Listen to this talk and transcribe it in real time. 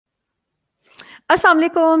अस्सलाम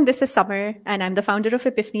वालेकुम, this is summer and I am the founder of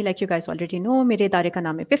Epiphany like you guys already know. मेरे इदारे का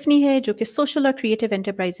नाम एपिफनी है जो कि सोशल और क्रिएटिव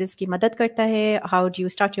एंटरप्राइजेस की मदद करता है। How do you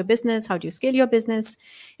start your business, how do you scale your business,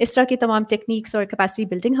 इस तरह की तमाम टेक्निक्स और कैपेसिटी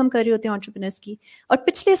बिल्डिंग हम कर रहे होते हैं एंटरप्रेन्योर्स की। और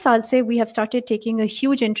पिछले साल से we have started taking a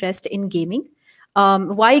huge interest in gaming.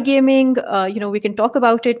 Why gaming? We can talk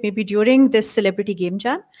about it maybe during this celebrity game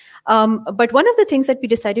jam. But one of the things that we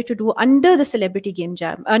decided to do under the celebrity game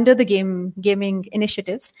jam, under the gaming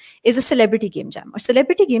initiatives, is a celebrity game jam. और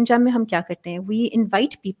celebrity game jam में हम क्या करते हैं? We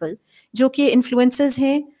invite people जो कि influencers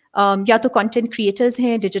हैं, या तो कंटेंट क्रिएटर्स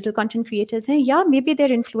हैं, डिजिटल कंटेंट क्रिएटर्स हैं, या may be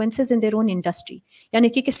there influencers in their own industry, यानी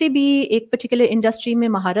कि किसी भी एक पर्टिकुलर इंडस्ट्री में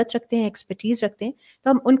महारत रखते हैं, एक्सपर्टीज रखते हैं, तो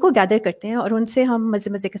हम उनको गैदर करते हैं और उनसे हम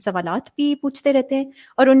मज़े मज़े के सवालात भी पूछते रहते हैं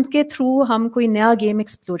और उनके थ्रू हम कोई नया गेम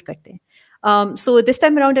एक्सप्लोर करते हैं. So this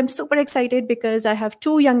time around, I'm super excited because I have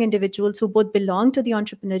two young individuals who both belong to the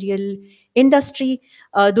entrepreneurial industry.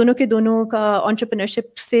 दोनों के दोनों का entrepreneurship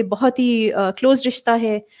से बहुत ही close रिश्ता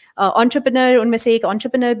है. Entrepreneur, उनमें से एक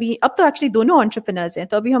entrepreneur भी, अब तो actually दोनों entrepreneurs हैं,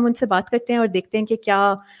 तो अभी हम उनसे बात करते हैं और देखते हैं कि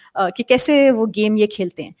कि कैसे वो गेम ये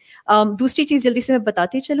खेलते हैं. दूसरी चीज़ जल्दी से मैं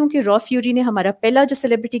बताती चलूँ कि रॉ फ्यूरी ने हमारा पहला जो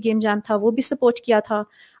सेलिब्रिटी गेम जैम था वो भी सपोर्ट किया था.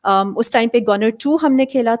 उस टाइम पे गॉनर 2 हमने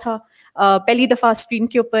खेला था पहली दफ़ा स्क्रीन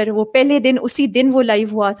के ऊपर. वो पहले दिन उसी दिन वो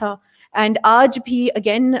लाइव हुआ था. And आज भी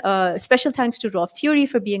again special thanks to Raw Fury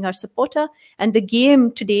for being our supporter. And the game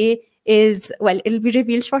today is, well, it'll be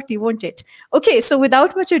revealed shortly, won't it? Okay, so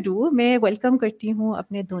without much ado, मैं welcome करती हूँ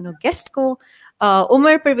अपने दोनों guests को,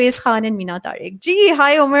 Omar Parvez Khan and Meenah Tariq. Ji, hi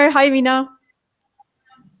Omar, hi Meenah.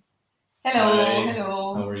 Hello, Hi, hello.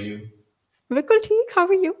 how are you? बिल्कुल ठीक, how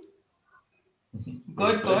are you?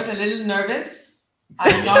 Good. A little nervous.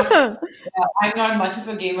 I'm not much of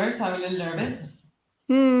a gamer, so I'm a little nervous.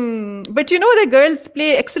 But you know the girls play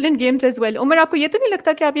excellent games as well. Umar, आपको ये तो नहीं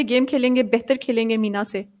लगता कि आप ये गेम खेलेंगे बेहतर खेलेंगे मीना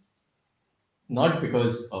से? Not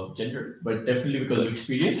because of gender, but definitely because of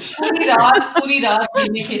experience. पूरी रात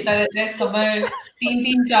गेम खेलता रहता है. समर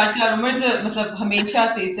 3 4 उम्र से, मतलब हमेशा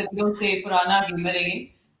से सदियों से पुराना गेमर है.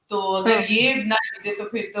 तो अगर ये ना जीते तो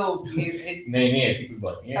फिर तो नहीं ऐसी कोई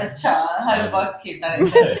बात नहीं है. अच्छा, हर वक्त खेलता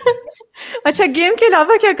रहता है. अच्छा, गेम के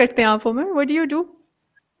अलावा क्या करते हैं आप Umar? What do you do?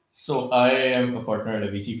 So I am a partner at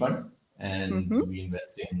a VC fund, and we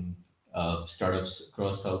invest in startups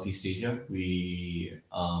across Southeast Asia.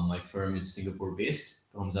 My firm is Singapore based,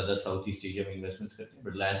 so हम ज़्यादा Southeast Asia में investments करते हैं.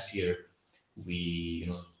 But last year we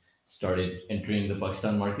started entering the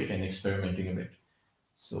Pakistan market and experimenting a bit.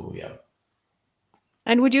 So yeah.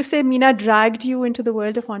 And would you say Meenah dragged you into the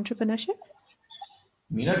world of entrepreneurship?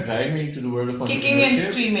 Meenah dragged me into the world of entrepreneurship. Kicking and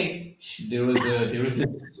screaming. There was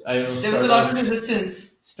this, I don't know, there was a lot of resistance.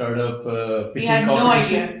 Startup pitching we had competition. No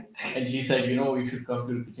idea. And she said, you should come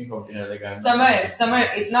to the pitching competition. Like, Samar,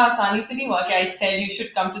 इतना आसानी से नहीं हुआ कि I said you should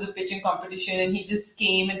come to the pitching competition and he just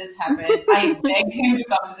came and this happened. I begged him to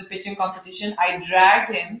come to the pitching competition. I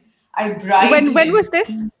dragged him. I bribed him. When was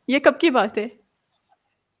this? ये कब की बात है?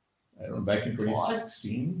 I don't know, back in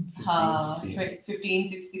 2016.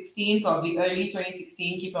 16, probably early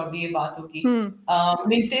 2016 की probably ये बात होगी.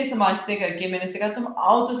 मिलते समझते करके मैंने से कहा तुम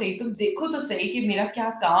आओ तो सही, तुम देखो तो सही कि मेरा क्या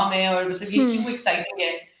काम है और मतलब ये क्यों एक्साइटिंग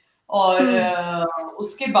है. और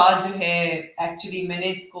उसके बाद जो है एक्चुअली मैंने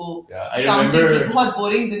इसको बहुत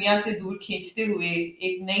बोरिंग दुनिया से दूर खींचते हुए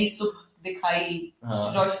एक नई सुबह दिखाई,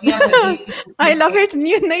 रोशनियां भरी. I love it.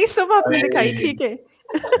 नई सुबह आपने दिखाई, ठीक है.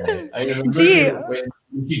 I remember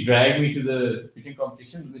when she dragged me to the pitching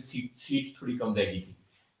competition, the seats थोड़ी कम लगी थी.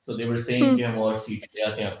 So they were saying कि हम और seats ले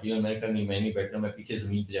आते हैं आपके लिए. मैंने कहा नहीं, मैं नहीं बैठना, मैं पीछे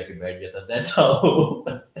जमीन पे जाके बैठ गया था. That's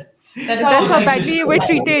how badly you were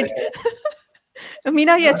treated.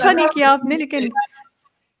 Meena, ये अच्छा नहीं किया आपने, लेकिन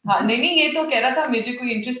नहीं ये तो कह रहा था मुझे कोई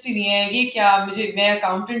इंटरेस्ट ही नहीं है, ये क्या, मैं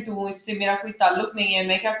अकाउंटेंट हूँ, इससे मेरा कोई ताल्लुक नहीं है,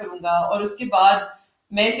 मैं क्या करूंगा. और उसके बाद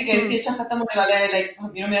मैं इसे कह रही थी अच्छा खत्म होने वाला है, लाइक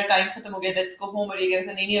मेरा टाइम खत्म हो गया, लेट्स गो होम. और ये कह रहा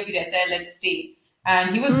था नहीं अभी रहता है, let's stay.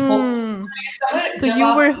 And he was hooked. So you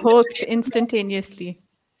were hooked instantaneously.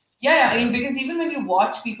 Yeah, I mean because even when you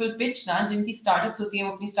watch people pitch ना, जिनकी startups होती हैं,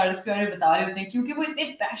 वो अपनी startups के बारे में बता रहे होते हैं, क्योंकि वो इतने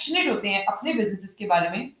passionate होते हैं अपने businesses के बारे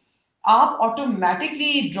में, आप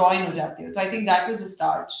automatically draw in हो जाते हो. So I think that was the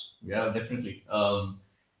start. Yeah, definitely.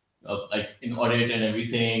 Like in audit and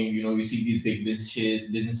everything, you see these big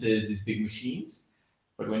businesses, these big machines.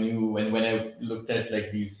 But when I looked at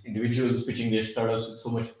like these individuals pitching their startups with so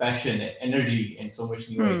much passion and energy and so much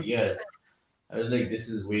new ideas, I was like, this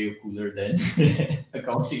is way cooler than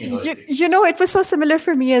accounting and auditing. You know, it was so similar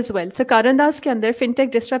for me as well. So Karandas के अंदर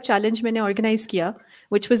FinTech Disrupt Challenge मैंने organize किया,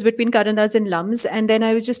 which was between Karandas and Lums, and then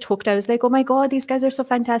I was just hooked. I was like, oh my god, these guys are so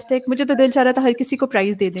fantastic. मुझे तो दिल चाह रहा था हर किसी को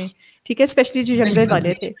प्राइज दे दें, ठीक है, especially जो younger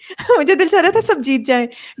वाले थे. मुझे दिल चाह रहा था सब जीत जाएं.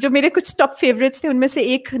 जो मेरे कुछ top favorites थे उनमें से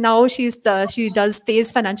एक, now she does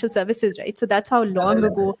Tez Financial Services, right? So that's how long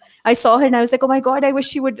ago I saw her, and I was like, oh my god, I wish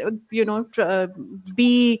she would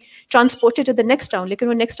be transported to the next round. लेकिन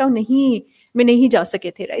वो next round में नहीं जा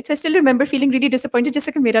सके थे, right? So I still remember feeling really disappointed,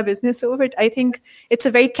 जैसे कि मेरा business हो, but I think it's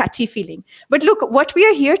a very catchy feeling. But look, what we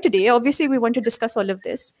are here today, obviously we want to discuss all of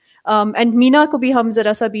this. And Meenah को भी हम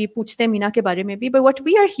जरा सा भी पूछते हैं Meenah के बारे में भी. But what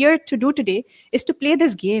we are here to do today is to play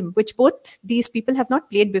this game, which both these people have not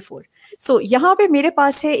played before. So यहाँ पे मेरे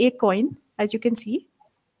पास है एक coin, as you can see,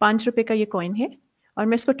 5 रुपए का ये coin है, और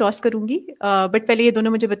मैं इसको टॉस करूंगी. बट पहले ये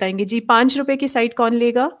दोनों मुझे बताएंगे जी, 5 रुपए की साइड कौन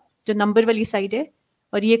लेगा, जो नंबर वाली साइड है,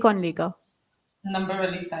 और ये कौन लेगा? Number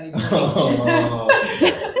वाली side.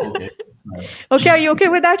 Okay. Okay, are you okay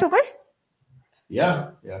with that, Omar? Yeah.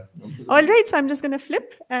 All right, so I'm just going to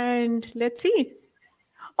flip and let's see.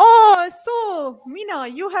 Oh, so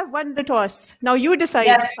Meenah, you have won the toss. Now you decide.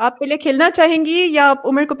 Yes. आप पहले खेलना चाहेंगी या आप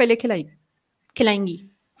उमर को पहले खिलाएंगी?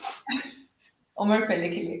 Umar पहले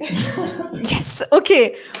खेले. Yes,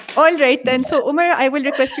 okay. All right then. So Umar, I will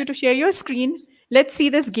request you to share your screen. Let's see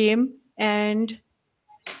this game and...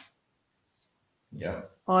 Yeah.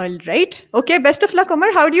 All right. Okay, best of luck,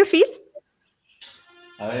 Omar. How do you feel?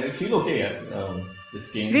 I feel okay.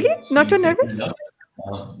 This game. Really? Not too nervous?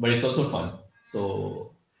 But it's also fun.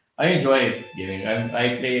 So I enjoy gaming.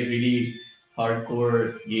 I play really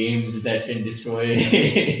hardcore games that can destroy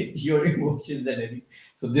your emotions and everything.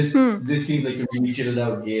 So this seems like a really chilled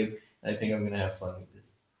out game. I think I'm gonna have fun with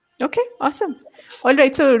this. Okay, awesome. All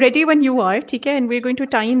right, so ready when you are, TK, and we're going to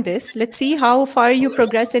time this. Let's see how far you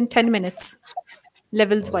progress in 10 minutes,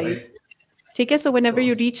 levels wise. ठीक है, so whenever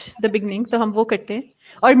you reach the beginning, तो हम वो करते हैं.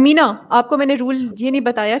 और मीना, आपको मैंने रूल ये नहीं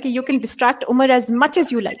बताया कि you can distract Umar as much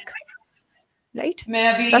as you like, right? मैं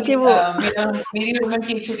अभी ताकि वो मेरी उम्र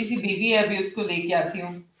की एक छोटी सी बेबी है, अभी उसको लेके आती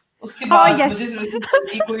हूँ. उसके बाद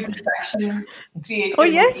मुझे कोई distraction create Oh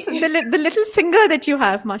yes, the little singer that you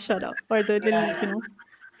have, mashallah, or the little,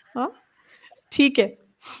 हाँ, ठीक है.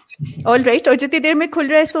 All right, और जितनी देर में खुल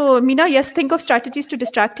रहा है, so Meenah, yes, think of strategies to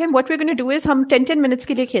distract him. What we're going to do is हम 10 minutes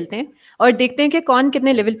के लिए खेलते हैं और देखते हैं कि कौन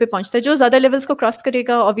कितने लेवल पे पहुंचता है. जो ज्यादा लेवल्स को क्रॉस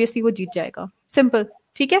करेगा, obviously वो जीत जाएगा. Simple,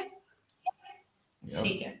 ठीक है?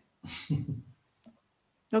 ठीक है.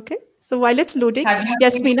 Okay, so while it's loading,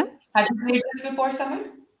 yes, Meenah. Have you played this before, someone?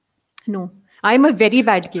 No, I'm a very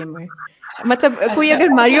bad gamer. मतलब कोई अगर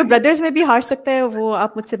Mario Brothers में भी हार सकता है, वो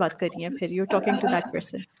आप मुझसे बात कर रही हैं फिर. You're talking to that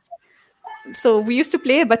person. So we used to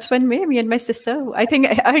play बचपन में, me and my sister. I think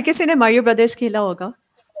हर किसी ने Mario Brothers खेला होगा.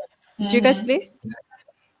 Do you guys play?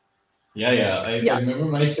 Yeah. I remember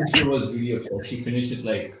my sister was really upset. She finished it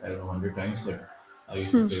like, I don't know, 100 times, but I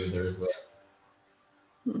used to play with her as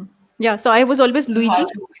well. Yeah, so I was always Luigi.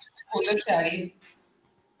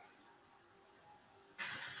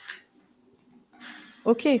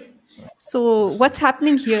 Okay, so what's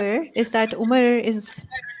happening here is that Umar is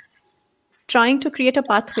trying to create a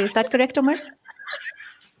pathway. Is that correct, Omar?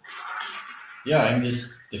 Yeah, I'm just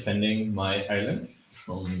defending my island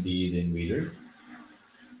from these invaders.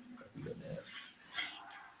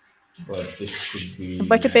 But this should be...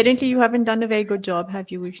 But apparently you haven't done a very good job, have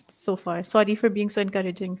you, so far? Sorry for being so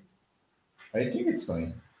encouraging. I think it's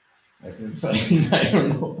fine. I don't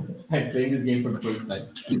know. I'm playing this game for the first time.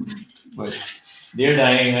 But they're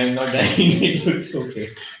dying, I'm not dying. It looks okay.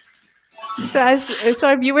 So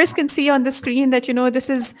our viewers can see on the screen that, this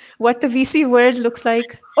is what the VC world looks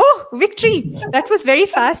like. Oh, victory! That was very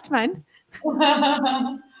fast, man.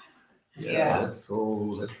 Yeah, let's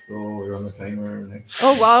go. We're on the timer next.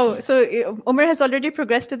 Oh, wow. So Umar has already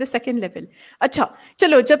progressed to the second level. अच्छा,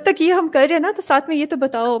 चलो, जब तक ये हम कर रहे हैं ना, तो साथ में ये तो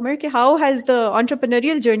बताओ, Umar, कि how has the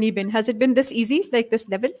entrepreneurial journey been? Has it been this easy, like this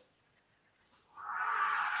level?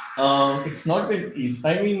 It's not been easy.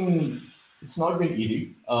 I mean, it's not been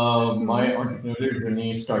easy. My entrepreneurial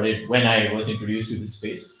journey started when I was introduced to this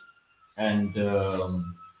space, and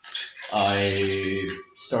I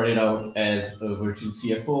started out as a virtual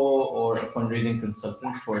CFO or a fundraising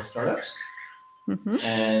consultant for startups.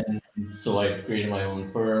 And so I created my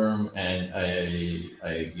own firm, and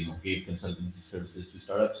I gave consultancy services to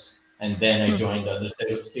startups. And then I joined the other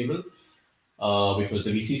side of the table, which was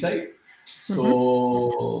the VC side.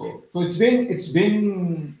 So it's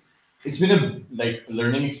been a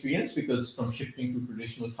learning experience, because from shifting to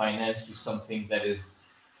traditional finance to something that is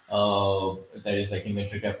like in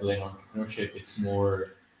venture capital and entrepreneurship, it's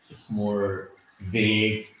more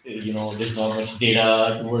vague. There's not much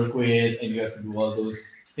data to work with, and you have to do all those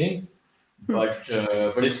things. But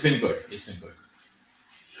it's been good. It's been good.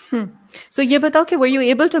 So ये बताओ कि were you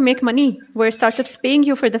able to make money? Were startups paying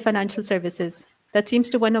you for the financial services? That seems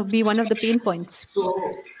to be one of the pain points. So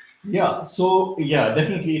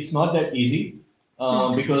definitely it's not that easy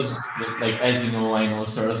because, like, as you know, I know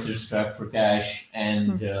startups are strapped for cash,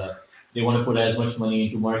 and they want to put as much money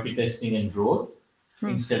into market testing and growth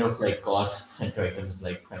instead of like cost center items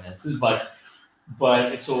like finances.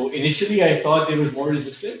 But so initially I thought there was more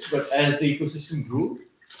resistance, but as the ecosystem grew,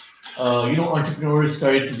 entrepreneurs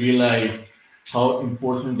started to realize how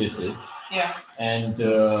important this is. Yeah.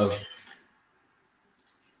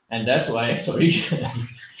 And that's why, sorry.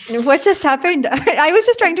 What just happened? I was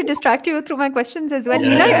just trying to distract you through my questions as well.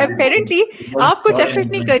 Meenah, apparently, आप कुछ effort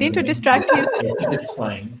नहीं कर रही to distract you. It's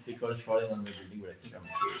fine because falling on my building, but I think I'm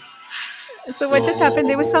okay. So what just happened?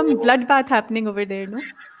 There was some bloodbath happening over there, no?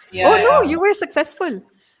 Yeah. Oh no, you were successful.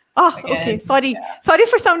 Okay. Sorry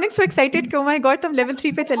for sounding so excited. Oh my God, तुम level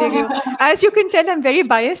 3 पे चले गए हो. As you can tell, I'm very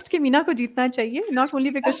biased कि मीना को जीतना चाहिए. Not only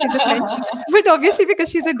because she's a French, but obviously because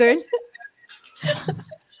she's a girl.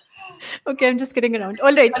 Okay, I'm just kidding around.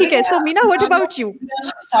 All right, okay. So Meenah, what about you?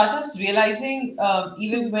 Startups realizing,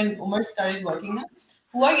 even when Umar started working,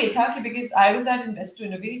 हुआ ये था कि because I was at Invest to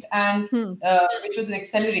Innovate, and which was an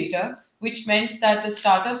accelerator, which meant that the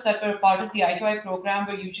startups that were a part of the I2I program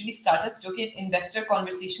were usually startups जो कि investor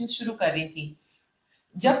conversations शुरू कर रही थी.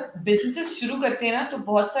 जब businesses शुरू करते हैं ना, तो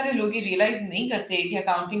बहुत सारे लोग ये realize नहीं करते कि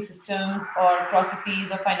accounting systems और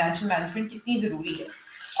processes और financial management कितनी जरूरी है.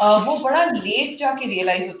 वो बड़ा लेट जाके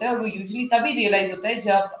रियलाइज होता है, और वो यूजुअली तभी रियलाइज होता है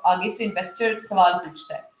जब आगे से इन्वेस्टर सवाल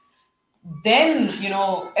पूछता है. Then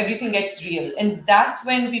everything gets real, and that's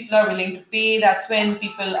when people are willing to pay. That's when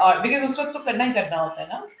people are, because उस वक्त तो करना ही करना होता है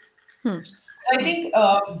ना. I think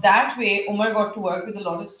that way Umar got to work with a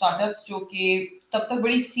lot of startups जो कि तब तक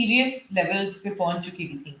बड़ी serious levels पे पहुंच चुकी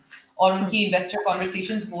भी थी, और उनकी investor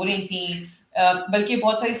conversations हो रही थी. बल्कि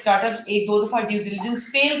बहुत सारी startups एक दो दफा due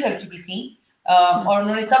diligence fail कर चुकी थी. और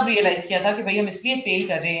उन्होंने तब रियलाइज किया था कि भाई हम इसलिए फेल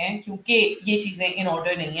कर रहे हैं क्योंकि ये चीजें इन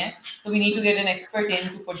ऑर्डर नहीं है, तो we need to get an expert in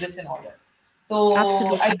to put this in order. तो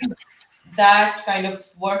I think that kind of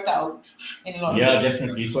worked out in a lot of ways. Yeah,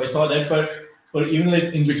 definitely. So I saw that, but even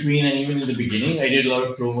like in between and even in the beginning, I did a lot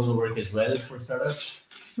of pro bono work as well for startups,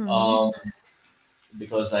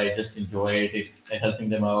 because I just enjoyed it, helping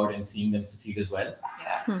them out and seeing them succeed as well.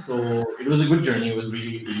 Yeah. So it was a good journey. It was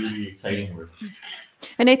really, really exciting work.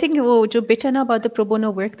 And I think वो जो bit है ना about the pro bono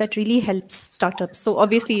work, that really helps startups. So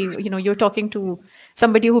obviously, you're talking to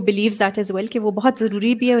somebody who believes that as well, कि वो बहुत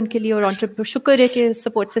ज़रूरी भी है उनके लिए, और entrepreneur शुक्र है कि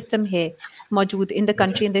support system है मौजूद in the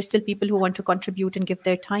country, and there's still people who want to contribute and give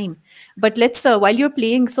their time. But let's while you're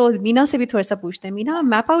playing, so Meenah से भी थोड़ा सा पूछते हैं. Meenah,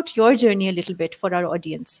 map out your journey a little bit for our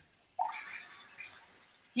audience.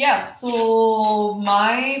 Yeah, so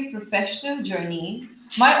my professional journey,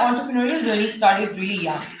 my entrepreneurial journey started really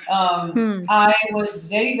young. I was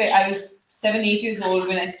I was 7-8 years old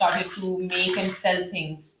when I started to make and sell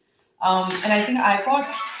things. And I think I got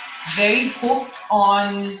very hooked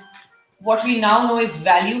on what we now know is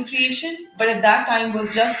value creation, but at that time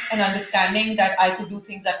was just an understanding that I could do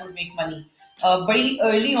things that would make money. बड़ी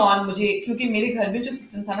early on मुझे, क्योंकि मेरे घर में जो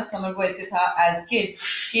system था ना summer वो ऐसे था एज किड्स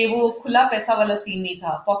कि वो खुला पैसा वाला सीन नहीं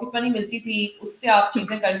था. पॉकेट मनी मिलती थी, उससे आप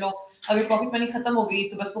चीजें कर लो. अगर पॉकेट मनी खत्म हो गई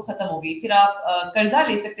तो बस वो खत्म हो गई. फिर आप कर्जा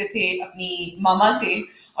ले सकते थे अपनी मामा से,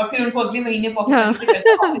 और फिर उनको अगले महीने पॉकेट मनी से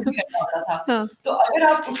कर्जा वापस भी करना होता था. तो अगर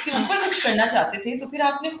आप उसके ऊपर कुछ करना चाहते थे तो फिर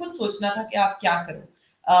आपने खुद सोचना था कि आप क्या करो.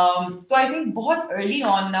 तो आई थिंक बहुत अर्ली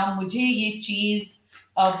ऑन ना मुझे ये चीज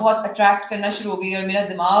बहुत अट्रैक्ट करना शुरू हो गई, और मेरा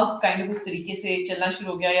दिमाग काइंड ऑफ उस तरीके से चलना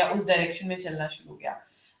शुरू हो गया, या उस डायरेक्शन में चलना शुरू हो गया.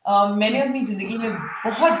 मैंने अपनी जिंदगी में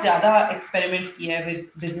बहुत ज्यादा एक्सपेरिमेंट किया है विद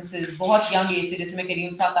बिजनेसेस. बहुत यंग एज से, जैसे मैं कह रही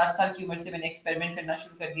हूँ 7-8 साल की उम्र से मैंने एक्सपेरिमेंट करना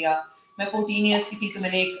शुरू कर दिया. मैं 14 ईयर्स की थी तो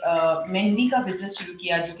मैंने एक मेहंदी का बिजनेस शुरू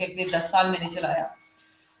किया जो कि अगले 10 साल मैंने चलाया.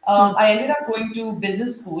 I ended up going to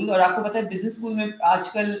business school, और आपको पता है बिजनेस स्कूल में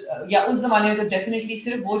आजकल या उस जमाने में तो डेफिनेटली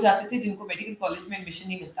सिर्फ वो जाते थे जिनको मेडिकल कॉलेज में एडमिशन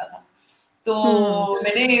नहीं मिलता था. तो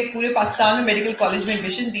मैंने पूरे पाकिस्तान में मेडिकल कॉलेज में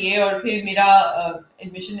एडमिशन दिए, और फिर मेरा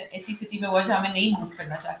एडमिशन ऐसी सिटी में हुआ जहाँ मैं नहीं मूव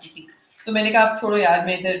करना चाहती थी. तो मैंने कहा अब छोड़ो यार,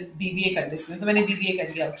 मैं इधर बीबीए कर लेती हूँ. तो मैंने बीबीए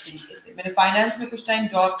कर लिया उस तरीके से. मैंने फाइनेंस में कुछ टाइम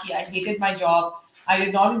जॉब किया. I hated my job. I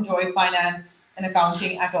did not enjoy finance and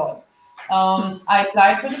accounting at all. I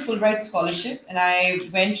applied for the Fulbright scholarship and I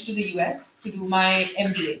went to the US to do my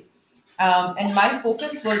MBA. And my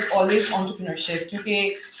focus was always entrepreneurship, क्योंकि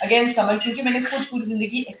again summer, क्योंकि मैंने खुद पूरी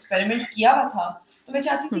जिंदगी experiment किया हुआ था, तो मैं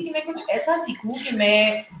चाहती थी कि मैं कुछ ऐसा सीखूं कि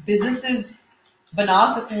मैं businesses बना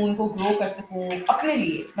सकूं, उनको ग्रो कर सकूं अपने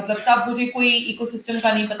लिए. मतलब तब मुझे कोई इकोसिस्टम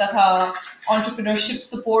का नहीं पता था, एंटरप्रेन्योरशिप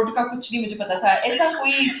सपोर्ट का कुछ नहीं मुझे पता था, ऐसी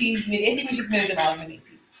कोई चीज मेरे दिमाग में नहीं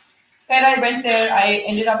थी. फिर I went there, I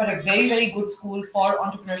ended up at a very very good school for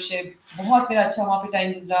entrepreneurship. बहुत मेरा अच्छा वहाँ पे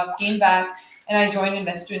टाइम गुजरा. Came back and I joined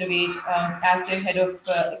Invest to Innovate as their head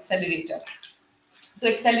of accelerator. तो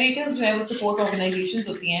एक्सेलरेटर्स जो है वो सपोर्ट ऑर्गेनाइजेशंस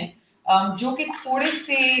होती हैं जो कि थोड़े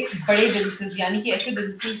से बड़े बिजनेसेस यानी कि ऐसे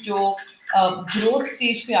बिजनेसेस जो ग्रोथ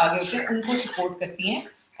स्टेज पे आ गए होते हैं उनको सपोर्ट करती हैं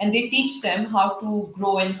and they teach them how to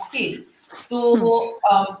grow and scale. So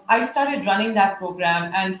I started running that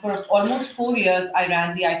program and for almost 4 years I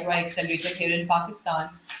ran the I2I accelerator here in Pakistan,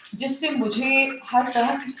 जिससे मुझे हर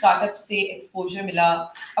तरह की स्टार्टअप से एक्सपोजर मिला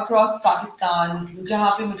अक्रॉस पाकिस्तान,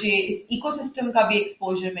 जहाँ पे मुझे इस इकोसिस्टम का भी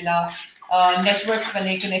एक्सपोजर मिला, नेटवर्क्स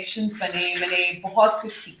बने, कनेक्शंस बने, मैंने बहुत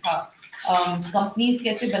कुछ सीखा. कंपनीज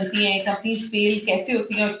कैसे बनती हैं, कंपनीज फेल कैसे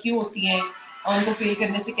होती हैं और क्यों होती हैं, और उनको फेल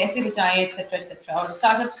करने से कैसे बचाएं, एक्सेट्रा एक्सेट्रा, और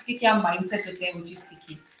स्टार्टअप्स के क्या माइंडसेट होते हैं, वो चीज़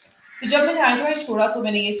सीखी. तो जब मैंने I2I छोड़ा तो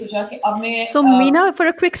मैंने ये सोचा कि अब मैं So Meenah, for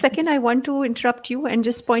a quick second I want to interrupt you and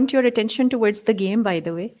just point your attention towards the game. By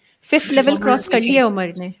the way, 5th level cross कर लिया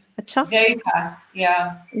उमर ने. अच्छा, very fast, yeah.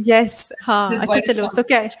 Yes, हाँ, अच्छा चलो. So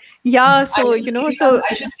क्या है? Yeah, so you know, so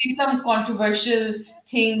I should see some controversial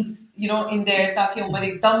things, you know, in there ताकि उमर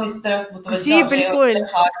एकदम इस तरफ मुतवज्जा जी हो जाए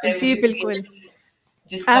बिल्कुल, जी बिल्कुल.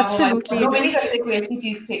 जिस तरह वो Absolutely. हमारे नहीं करते कोई ऐसी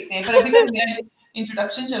चीज फेंकते हैं. पर अभी तक मेरा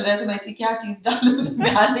इंट्रोडक्शन चल रहा है तो मैं ऐसी क्या चीज डालूं तो मैं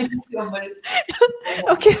आ नहीं सकती Umar.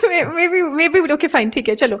 Okay, maybe okay fine, ठीक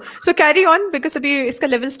है चलो. So carry on because अभी इसका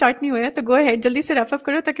level start नहीं हुआ है, तो go ahead जल्दी से wrap up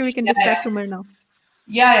करो ताकि we can distract Umar now.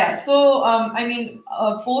 Yeah. So, I mean,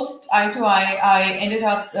 post I2I, I ended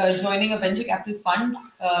up joining a venture capital fund,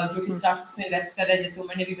 जो कि startups में invest कर रहा है, जैसे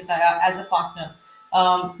उमर ने भी बताया, as a partner.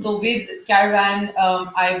 So with Karavan,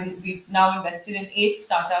 we've now invested in 8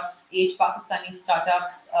 startups, 8 Pakistani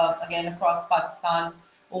startups, again across Pakistan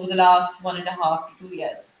over the last 1.5 to 2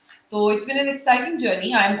 years. So it's been an exciting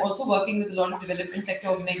journey. I'm also working with a lot of development sector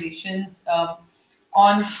organizations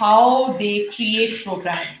on how they create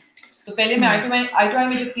programs. तो पहले मैं I2I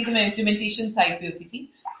में जब थी तो मैं implementation side पे होती थी.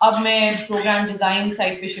 अब मैं प्रोग्राम डिजाइन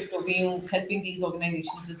साइड पे शिफ्ट हो गई हूँ, helping these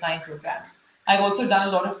organisations design programmes. I've also done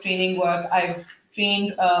a lot of training work. I've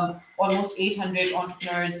trained almost 800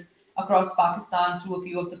 entrepreneurs across Pakistan through a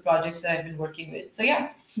few of the projects that I've been working with. So yeah,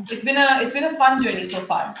 it's been a fun journey so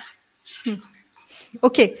far.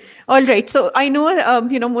 Okay, all right. So I know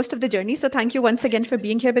you know most of the journey. So thank you once again for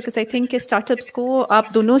being here because I think startups को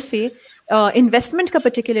आप दोनों से investment का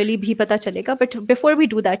particularly भी पता चलेगा. But before we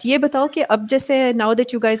do that, ये बताओ कि अब जैसे now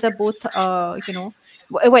that you guys are both you know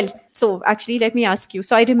well, so actually let me ask you.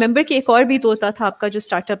 So I remember कि एक और भी Dota था आपका जो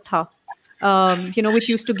startup था, you know, which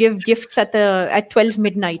used to give gifts at 12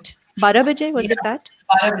 midnight. 12 बजे, was it that?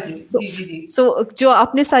 12 बजे, जी. So जो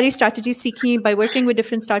आपने सारी strategies सीखी by working with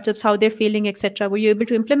different startups, how they're failing, etc. Were you able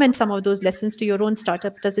to implement some of those lessons to your own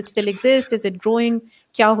startup? Does it still exist? Is it growing?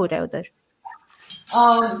 क्या हो रहा है उधर?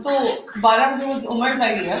 तो 12 बजे was Umar's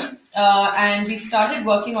idea, and we started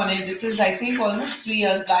working on it. This is I think almost 3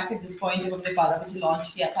 years back at this point जब हमने 12 बजे launch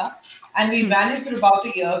किया था, and we ran it for about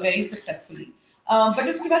a year very successfully. But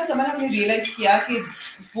उसके बाद समय हमने realize किया कि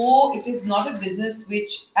वो it is not a business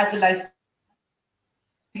which as a lifestyle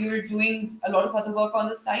you were doing a lot of other work on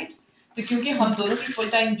the side. तो क्योंकि हम दोनों की full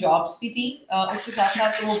time jobs भी थी, उसके साथ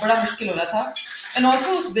साथ तो वो बड़ा मुश्किल हो रहा था. And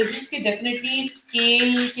also उस business के definitely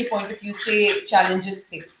scale के point of view से challenges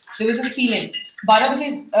थे. There was a ceiling. 12 बजे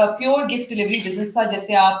pure gift delivery business था,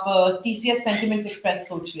 जैसे आप TCS Sentiments Express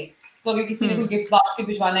सोच लें. तो अगर किसी ने कोई gift basket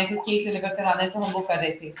भिजवाना है, कोई cake deliver कराना है, तो हम वो कर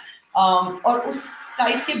रहे थे. और उस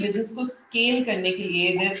type के business को scale करने के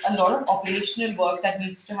लिए there's a lot of operational work that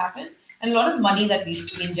needs to happen and a lot of money that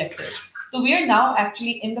needs to be injected. So we are now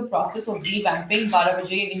actually in the process of revamping 12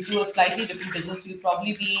 baje into a slightly different business. We'll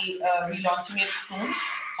probably be relaunching it soon,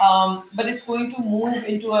 but it's going to move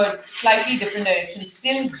into a slightly different direction.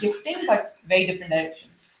 Still gifting, but very different direction.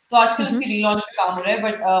 So आजकल उसकी relaunch पे काम हो रहा है,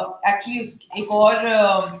 but actually एक और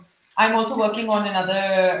I'm also working on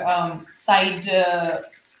another side.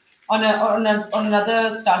 On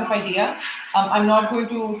another startup idea. I'm not going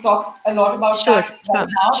to talk a lot about that right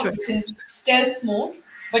now. Sure. It's in stealth mode,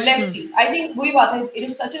 but let's see. I think वही बात है. It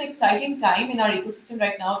is such an exciting time in our ecosystem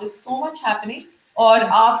right now. There's so much happening. और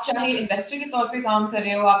आप चाहे investor के तौर पे काम कर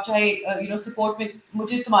रहे हो, आप चाहे you know support में,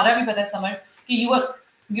 मुझे तुम्हारा भी पता है समर कि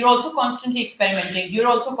you're also constantly experimenting. You're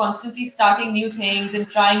also constantly starting new things and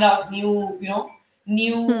trying out new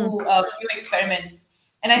experiments.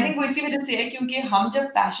 And I think वो इसी वजह से है क्योंकि हम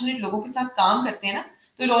जब passionate लोगों के साथ काम करते हैं ना,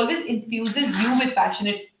 तो it always infuses you with passion.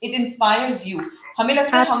 It inspires you. हमें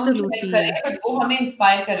लगता है हम उनसे Absolutely. कर रहे हैं, बट वो हमें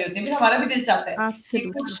इंस्पायर कर रहे होते हैं, फिर हमारा भी दिल चाहता है कि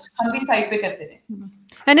Absolutely. कुछ हम भी साइड पे करते रहें.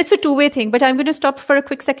 And it's a two-way thing. But I'm going to stop for a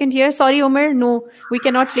quick second here. Sorry, Omar. No, we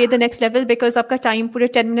cannot play the next level because आपका time पूरे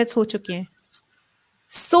 10 minutes हो चुके हैं.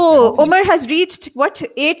 So Omar has reached what?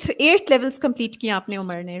 Eight levels complete किया आपने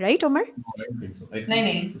Omar ने, right, Omar? I don't think so. I think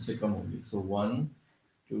नहीं. उससे कम होगी. So 1,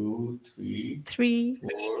 2, 3, 3,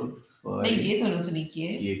 4, 5. नहीं, ये दोनों तो नहीं किए.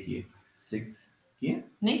 ये किए. 6 किए?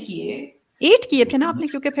 नहीं किए. 8 किए थे ना आपने,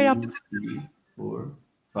 क्योंकि फिर आप 3, 4,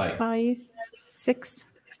 5. 5, 6.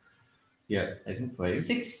 Yeah, I think 5.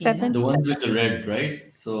 6 किए 7. ना. The one with the red, right?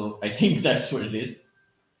 So I think that's what it is.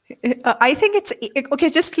 I think it's okay.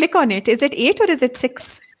 Just click on it. Is it 8 or is it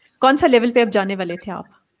 6? कौन सा level पे अब जाने वाले थे आप?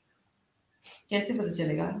 कैसे पता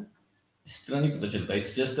चलेगा? इस तरह नहीं पता चलता.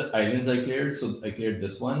 It's just the islands I cleared. So I cleared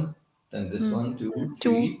this one, then this one, 2,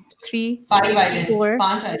 3, 5 islands. 4,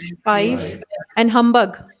 5 islands. 5 and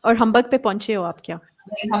Humbug. और Humbug पे पहुंचे हो आप क्या?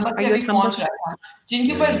 हम पे अभी पहुंच रहा था.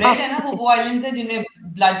 जिनके ऊपर रेड है ना, वो islands है जिनमें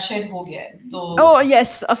bloodshed हो गया है. तो Oh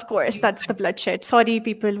yes, of course, that's the bloodshed. Sorry,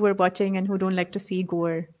 people who are watching and who don't like to see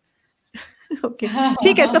gore. Okay,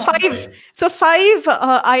 ठीक है. So five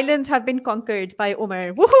islands have been conquered by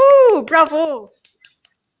Omar. Woohoo! Bravo!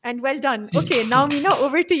 And well done. Okay, now Meenah,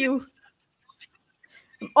 over to you.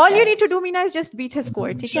 All you need to do, Meenah, is just beat his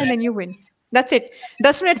score, ठीक है? And then you win. That's it.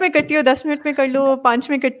 10 minute में करती हो, 10 minute में कर लो, 5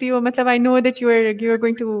 में करती हो. मतलब I know that you are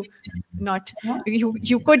going to not.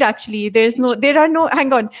 You could actually. There are no.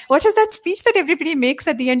 Hang on. What is that speech that everybody makes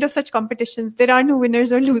at the end of such competitions? There are no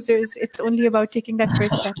winners or losers. It's only about taking that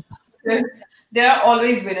first step. There are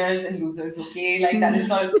always winners and losers, okay? Like, that is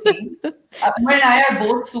not a thing. Umar and I are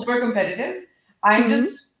both super competitive. I'm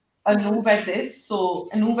just a noob at this. So,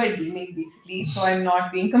 a noob at gaming, basically. So, I'm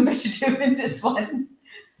not being competitive in this one.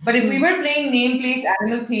 But if we were playing name, place,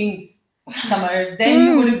 animal things, Summer, then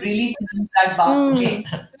you would have really seen that box, okay?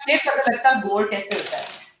 मुझे पता लगता गोर कैसे होता है.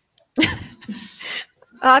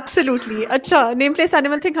 Absolutely. अच्छा, name place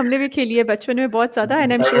animal thing हमने भी खेली है बचपन में बहुत ज़्यादा,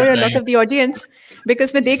 and I'm sure a lot of the audience,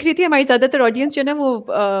 because मैं देख रही थी हमारी ज़्यादातर audience जो है ना वो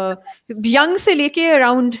young से लेके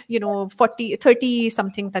around 40, 30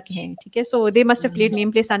 something तक हैं, ठीक है? So they must have played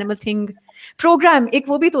name place animal thing program. एक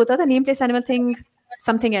वो भी तो होता था name place animal thing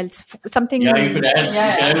something else, something. Yeah, you could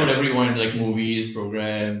add whatever you want, like movies,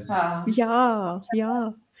 programs.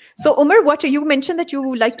 Yeah. So Umar, you mentioned that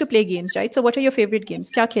you like to play games, right? So what are your favorite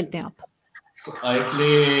games? क्या खेलते हैं आप? So I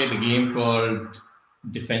play the game called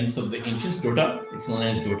Defense of the Ancients, Dota. It's known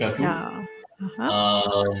as Dota 2.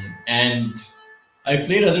 And I've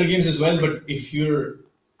played other games as well, but if you're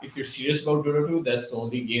serious about Dota 2, that's the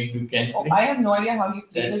only game you can play. I have no idea how you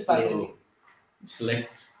play this, by the way.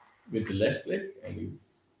 Select with the left click and you...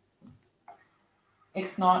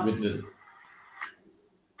 It's not... With the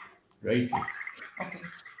right click. Okay.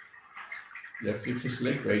 Left click से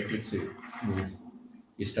select, right click से move.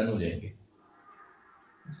 ये stun हो जाएंगे.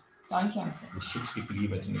 Stun क्या? The ships की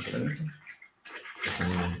cleave है, तुम्हें पता नहीं था?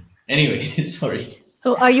 Anyway, sorry.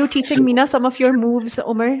 So are you teaching Meenah some of your moves,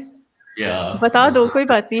 Omar? Yeah. बता दो, कोई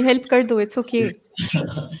बात नहीं, help कर दो, it's okay.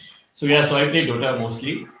 So I play Dota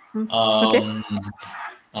mostly. Okay.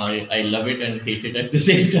 I love it and hate it at the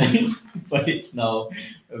same time, but it's now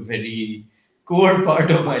a very core part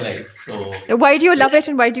of my life. So why do you love it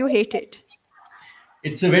and why do you hate it?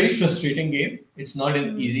 It's a very frustrating game. It's not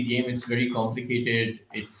an easy game. It's very complicated.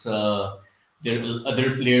 It's there are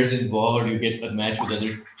other players involved. You get a match with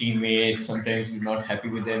other teammates. Sometimes you're not happy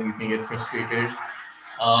with them. You can get frustrated.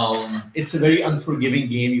 It's a very unforgiving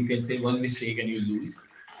game. You can say one mistake and you lose.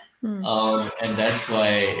 And that's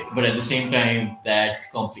why, but at the same time, that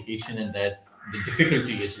complication and that the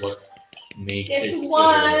difficulty is what makes it.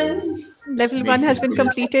 Level 1 has been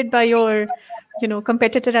completed by your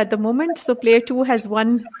competitor at the moment. So player 2 has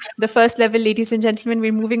won the first level, ladies and gentlemen.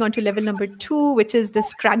 We're moving on to level number 2, which is the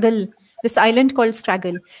Scraggle, this island called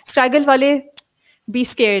Scraggle. Scraggle wale, be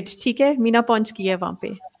scared, ठीक है? मीना पहुंच की है वहाँ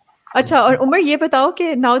पे. अच्छा, और उमर ये बताओ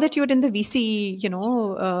कि now that you're in the VC,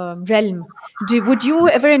 realm, would you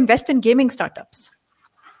ever invest in gaming startups?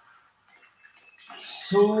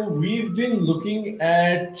 So we've been looking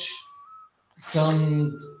at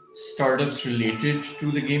some startups related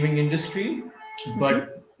to the gaming industry,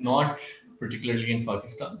 but not particularly in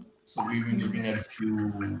Pakistan. So we've been looking at a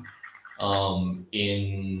few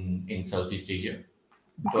in Southeast Asia,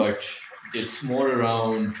 but it's more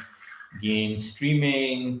around game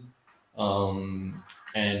streaming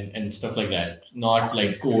and stuff like that. Not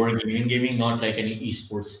like core gaming, not like any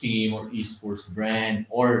esports team or esports brand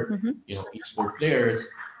or esport players,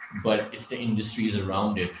 but it's the industries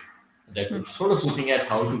around it that we're sort of looking at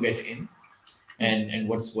how to get in, and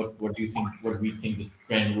what do you think? What we think the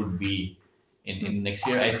trend would be in next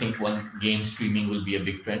year. I think one game streaming will be a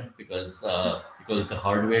big trend because the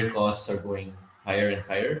hardware costs are going higher and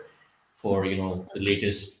higher for the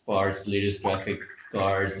latest parts, the latest graphic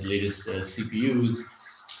cards, the latest CPUs,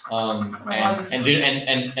 and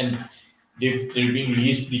they're being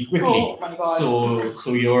released pretty quickly. Oh my God.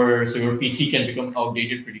 So your PC can become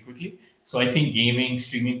outdated pretty quickly. So I think gaming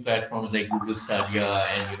streaming platforms like Google Stadia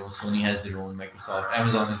and Sony has their own, Microsoft,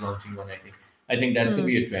 Amazon is launching one. I think that's going to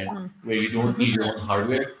be a trend where you don't need your own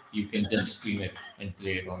hardware. You can just stream it and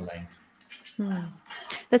play it online.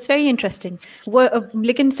 That's very interesting.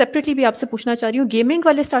 लेकिन separately भी आपसे पूछना चाह रही हूँ gaming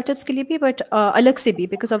वाले startups के लिए भी बट अलग से भी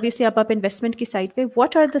because obviously आप इन्वेस्टमेंट की साइड पे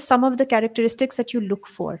what are the some of the characteristics that you look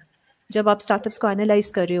for जब आप स्टार्टअप्स को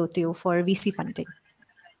एनालाइज कर रहे होते हो for VC funding?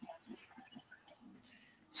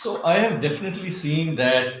 So I have definitely seen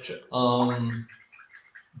that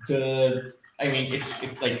it's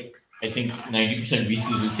like I think 90%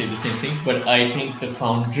 VCs will say the same thing, but I think the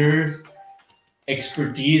founders'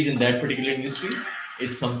 expertise in that particular industry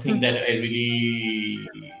is something that I really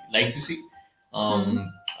like to see.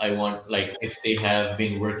 I want, like, if they have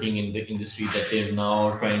been working in the industry that they're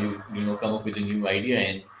now trying to come up with a new idea,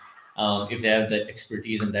 and if they have that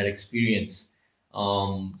expertise and that experience.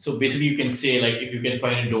 So basically you can say, like, if you can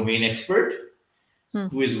find a domain expert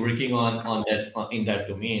who is working on that in that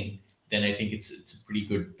domain, then I think it's a pretty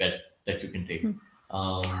good bet that you can take.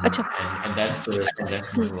 And that's the rest, and that's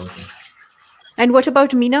the whole thing. And what about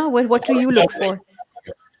Meenah? What do you look for?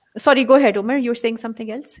 Sorry, go ahead, Omar. You're saying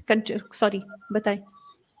something else. Sorry, batai.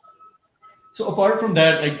 So apart from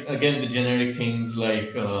that, like, again, the generic things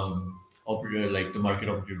like like the market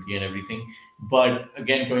opportunity and everything. But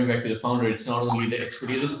again, coming back to the founder, it's not only the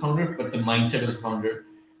expertise of the founder, but the mindset of the founder.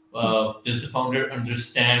 Does the founder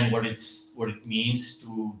understand what it means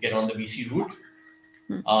to get on the VC route,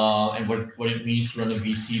 and what it means to run a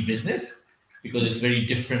VC business? Because it's very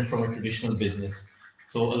different from a traditional business.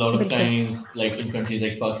 So a lot of times, like in countries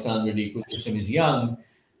like Pakistan, where the ecosystem is young,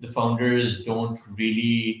 the founders don't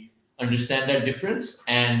really understand that difference.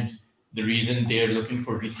 And the reason they are looking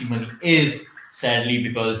for VC money is, sadly,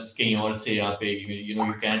 because you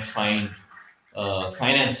can't find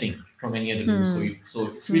financing from any other route. So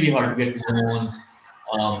it's really hard to get loans.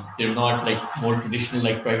 They're not like more traditional,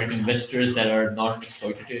 like private investors that are not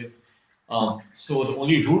exploitative. So the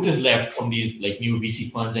only route is left from these like new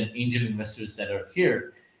VC funds and angel investors that are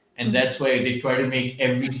here. And that's why they try to make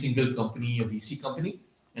every single company a VC company.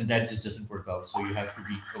 And that just doesn't work out. So you have to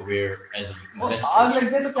be aware as an investor.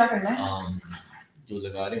 जो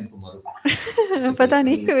लगा रहे हैं उनको मारो. पता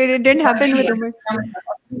नहीं, it didn't happen with Umar.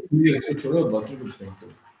 छोड़ो बाकी कुछ नहीं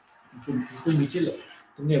तो नीचे लो.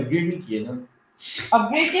 तुमने अपग्रेड नहीं किया ना?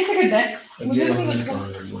 अपग्रेड कैसे करना है? मुझे नहीं पता.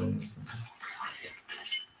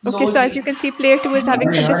 Okay, so as you can see, player 2 is having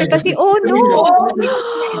some difficulty. Oh no!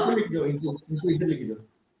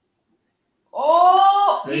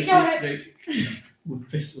 Oh, right.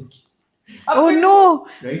 Oh no!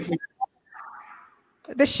 Right.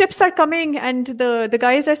 The ships are coming and the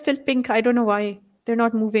guys are still pink. I don't know why. They're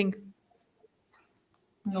not moving.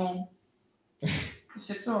 No. The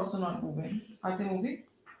ships are also not moving. Are they moving?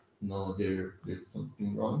 No, there's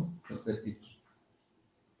something wrong. So that it's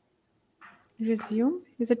resume.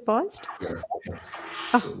 Is it paused? Yeah.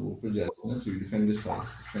 Oh. So you defend this side.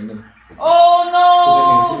 Defend them. Oh no!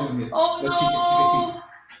 Oh no!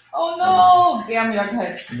 Oh no! क्या मेरा घर?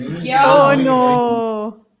 क्या? Oh no!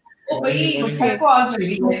 ओ भाई घर को आग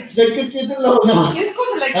लगी है. लड़के किधर लो ना? किसको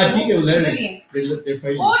चलाएगा? हाँ ठीक है उधर ही.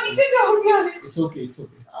 ओ नीचे से उठ गया. It's okay.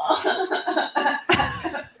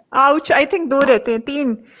 Ouch! I think दो रहते हैं,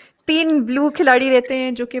 तीन ब्लू खिलाड़ी रहते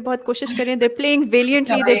हैं जो कि बहुत कोशिश कर रहे हैं. They're playing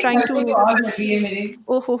valiantly. They're trying to.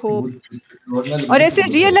 ओहो. और ऐसे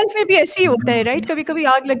रियल लाइफ में भी ऐसे ही होता है, राइट? कभी कभी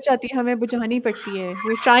आग लग जाती है, हमें बुझानी पड़ती है.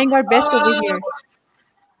 We're trying our best over here.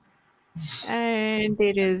 And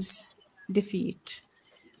there is defeat.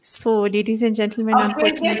 So, ladies and gentlemen,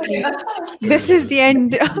 unfortunately, this is the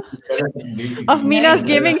end of Meenah's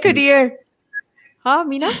gaming career. Huh,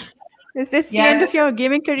 Meenah? Is this the end of your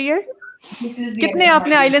gaming career? कितने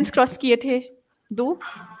आपने islands cross किए थे? 2?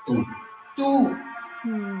 2.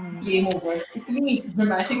 Game over. इतनी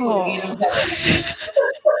dramatic हो गई ना.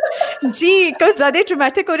 जी, कुछ ज़्यादा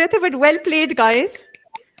dramatic हो रहे थे, but well played, guys.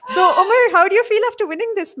 So, Omar, how do you feel after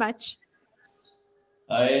winning this match?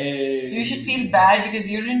 You should feel bad because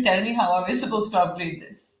you didn't tell me how I was supposed to upgrade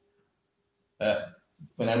this.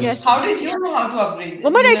 Yes. How did you know how to upgrade this?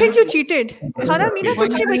 Omar, I think you cheated. Hana, Meenah,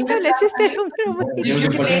 kuch nahi bachta. Let's just tell Omar. Did you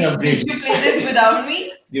play this without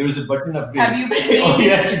me? There was a button upgrade. Have you been playing? All you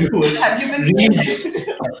have to do is Have you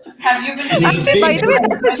been Actually, by the way,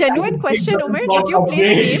 that's a genuine question, Omar. Did you play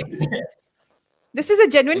the game? This is a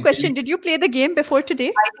genuine question. Did you play the game before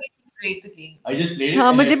today? I think you played the game. I just played it.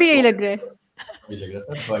 हाँ मुझे भी यही लग रहा है.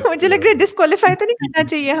 मुझे लग रहा है disqualify तो नहीं करना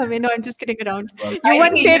चाहिए हमें. No, I'm just kidding around. You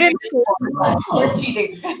won fair and square. You're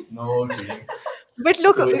cheating. No cheating. But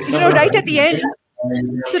look, right at the end.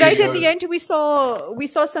 So right at the end, we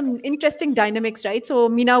saw some interesting dynamics, right? So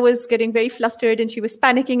Meenah was getting very flustered and she was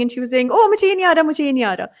panicking and she was saying, "Oh, मुझे ये नहीं आ रहा, मुझे ये नहीं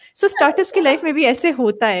आ रहा." So startups की life में भी ऐसे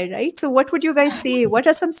होता है, right? So what would you guys say?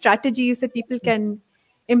 What are some strategies that people can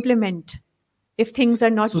implement if things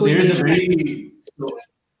are not going well?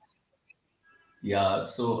 Yeah,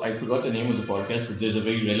 so I forgot the name of the podcast, but there's a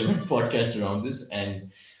very relevant podcast around this,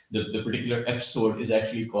 and the particular episode is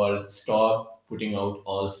actually called "Stop Putting Out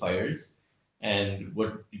All Fires." And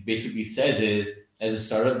what it basically says is, as a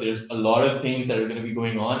startup, there's a lot of things that are going to be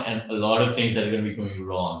going on and a lot of things that are going to be going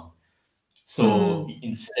wrong. So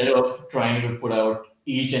instead of trying to put out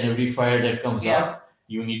each and every fire that comes up,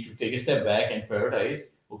 you need to take a step back and prioritize.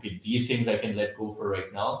 Okay, these things I can let go for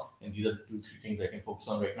right now, and these are 2-3 things I can focus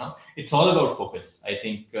on right now. It's all about focus. I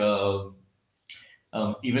think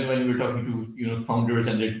even when we were talking to founders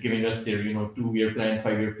and they're giving us their 2-year plan,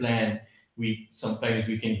 5-year plan, we sometimes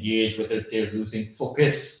can gauge whether they're losing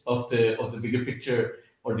focus of the bigger picture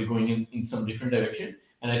or they're going in some different direction.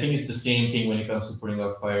 And I think it's the same thing when it comes to putting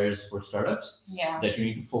out fires for startups. Yeah. That you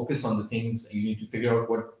need to focus on the things, you need to figure out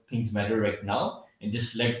what things matter right now, and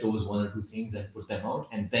just select those 1 or 2 things and put them out,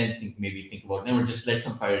 and then think about them, or just let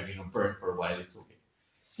some fire burn for a while. It's okay.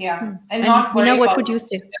 Yeah, and not worry what about, would you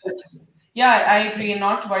say? Yeah, I agree. And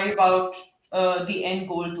not worry about the end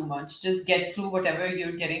goal too much. Just get through whatever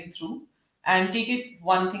you're getting through, and take it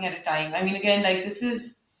one thing at a time. I mean, again, like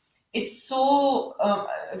it's so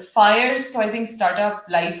fires. So I think startup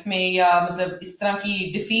life में या मतलब इस तरह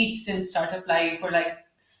की defeats in startup life, or like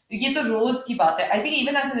ये तो रोज की बात है. I think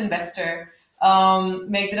even as an investor,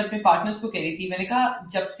 मैं एक दिन अपने partners को कह रही थी, मैंने कहा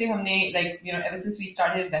जब से हमने ever since we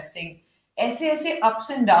started investing, ऐसे ups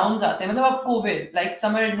and downs आते हैं. मतलब अब COVID, like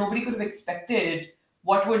summer, nobody could have expected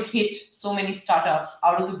what would hit so many startups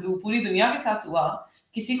out of the blue. पूरी दुनिया के साथ हुआ.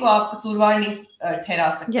 किसी को आप कसूरवार नहीं ठहरा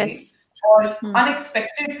सकते. और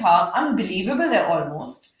unexpected था, unbelievable है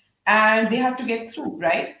almost, and they have to get through,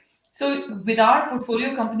 right? So with our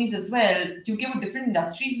portfolio companies as well, क्योंकि वो different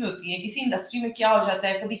industries में होती हैं, किसी industry में क्या हो जाता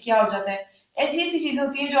है, कभी क्या हो जाता है, ऐसी चीजें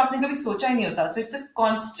होती हैं जो आपने कभी सोचा ही नहीं होता. So it's a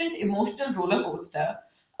constant emotional roller coaster,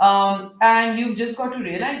 and you've just got to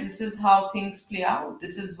realize this is how things play out.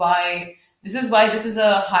 This is why this is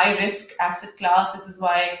a high risk asset class. This is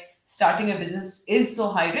why starting a business is so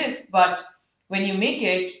high risk, but when you make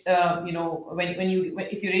it,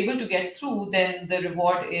 if you're able to get through, then the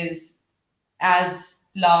reward is as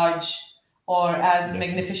large or as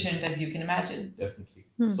magnificent as you can imagine. Definitely.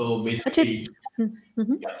 So basically,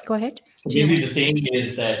 go ahead. Basically, the saying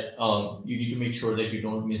is that you need to make sure that you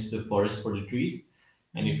don't miss the forest for the trees.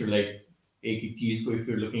 And if you're like, एक चीज को if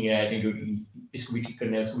you're looking at इसको भी ठीक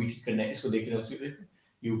करना है, उसको भी ठीक करना है, इसको देखना,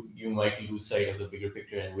 you might lose sight of the bigger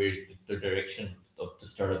picture and where the direction of the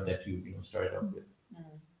startup that you started out with.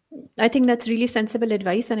 I think that's really sensible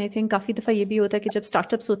advice, and I think काफ़ी दफ़ा ये भी होता है कि जब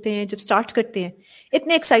startups होते हैं, जब start करते हैं,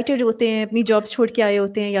 इतने excited होते हैं, अपनी jobs छोड़ के आए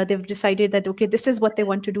होते हैं, या they've decided that okay, this is what they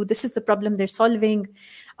want to do, this is the problem they're solving,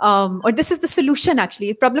 or this is the solution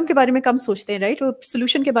actually. Problem के बारे में कम सोचते हैं, right? वो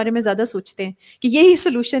solution के बारे में ज़्यादा सोचते हैं कि यही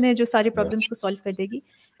solution है जो सारे problems को solve कर देगी,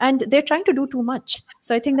 and they're trying to do too much.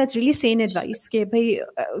 So I think that's really sane advice कि भाई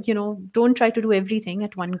don't try to do everything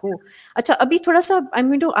at one go. अच्छा, अभी थोड़ा सा I'm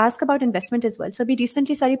going to ask about investment as well. So अभी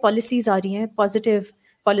recently सारी policies आ रही हैं, positive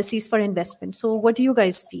policies for investment. So what do you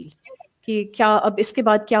guys feel? कि क्या अब इसके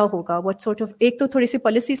बाद क्या होगा? What sort of, एक तो थोड़ी सी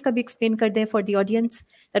policies का भी explain कर दें for the audience,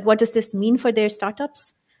 that what does this mean for their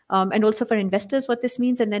startups, and also for investors what this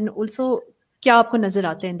means, and then also क्या आपको नजर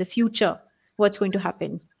आता है in the future what's going to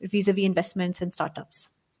happen vis-a-vis investments and startups?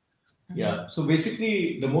 Yeah, so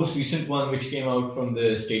basically the most recent one which came out from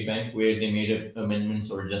the State Bank, where they made amendments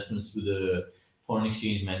or adjustments to the foreign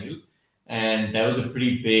exchange manual, and that was a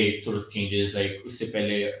pretty big sort of changes. Like usse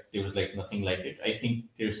pehle there was like nothing like it. I think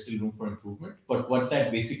there's still room for improvement, but what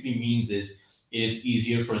that basically means is it is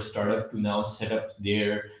easier for a startup to now set up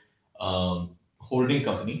their holding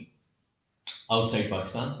company outside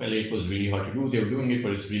Pakistan. Well, it was really hard to do. They were doing it,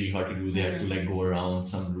 but it's really hard to do. They have to like go around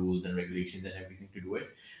some rules and regulations and everything to do it.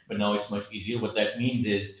 But now it's much easier. What that means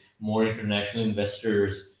is more international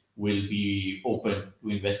investors will be open to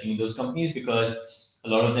investing in those companies, because a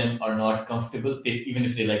lot of them are not comfortable. Even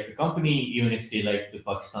if they like the company, even if they like the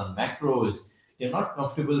Pakistan macros, they're not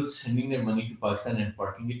comfortable sending their money to Pakistan and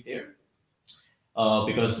parking it there.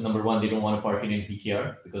 Because number one, they don't want to park it in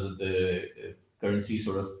PKR because of the currency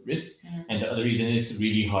sort of risk. And the other reason is it's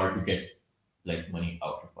really hard to get like money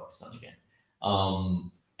out of Pakistan again.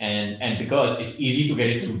 And because it's easy to get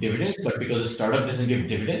it through dividends, but because a startup doesn't give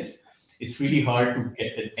dividends, it's really hard to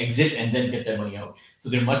get an exit and then get that money out. So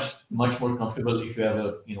they're much more comfortable if you have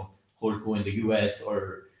a holdco in the US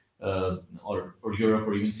or Europe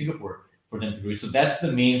or even Singapore for them to do it. So that's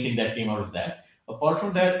the main thing that came out of that. Apart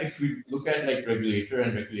from that, if we look at like regulator,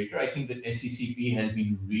 I think that SCCP has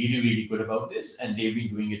been really good about this, and they've been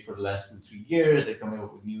doing it for the last 2-3 years. They're coming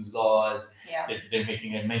up with new laws. Yeah. They're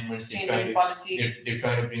making amendments. They're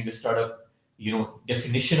trying to bring the startup,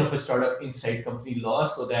 definition of a startup inside company law,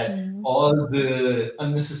 so that all the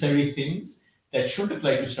unnecessary things that should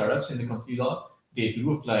apply to startups in the company law, they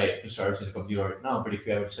do apply to startups in the company law right now. But if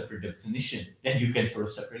you have a separate definition, then you can sort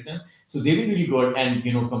of separate them. So they've been really good. And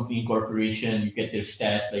company incorporation, you get their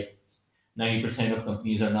stats, like 90% of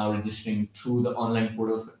companies are now registering through the online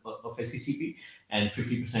portal of SCCP, and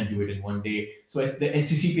 50% do it in one day. So the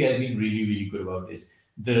SCCP has been really good about this.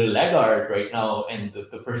 The laggard right now, and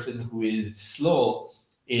the person who is slow,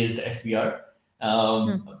 is the FBR.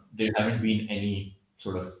 There haven't been any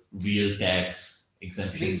sort of real tax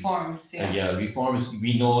exemptions. Reforms.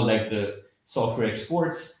 We know like the software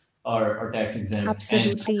exports are tax exempt.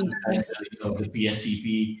 Absolutely. And the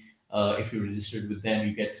PSCP, if you're registered with them,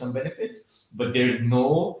 you get some benefits, but there's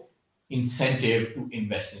no incentive to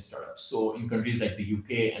invest in startups. So in countries like the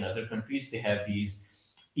UK and other countries, they have these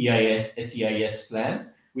EIS, SEIS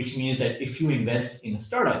plans, which means that if you invest in a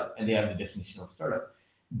startup, and they have the definition of startup,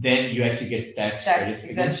 then you actually get tax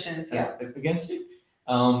exemptions against it.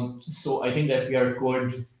 So I think that we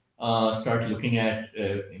could start looking at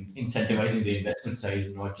incentivizing the investment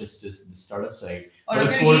side, not just the startup side. But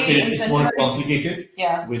of course, it's more complicated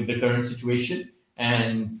with the current situation,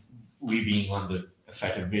 and we being on the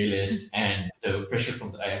FATF grey list, and the pressure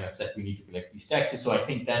from the IMF that we need to collect these taxes. So I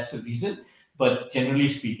think that's the reason. But generally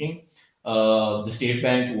speaking, the state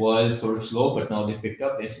bank was sort of slow, but now they picked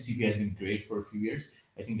up. The SCCP has been great for a few years.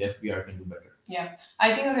 I think the FBR can do better.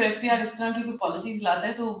 I think अगर FBR इस तरह की कोई policies लाता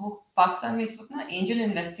है, तो वो पाकिस्तान में इस वक्त ना angel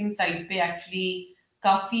investing side पे actually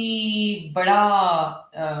काफी बड़ा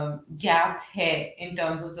gap है in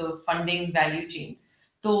terms of the funding value chain.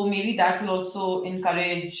 So maybe that will also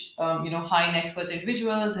encourage high net worth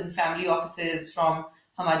individuals and family offices from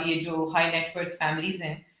हमारी ये जो high net worth families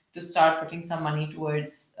हैं to start putting some money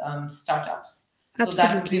towards startups. Absolutely. So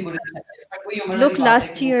that would be good. Look,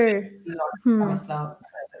 last year.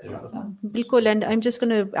 Bilkul, and I'm just going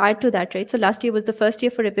to add to that, right? So last year was the first year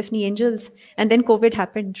for Epiphany Angels, and then COVID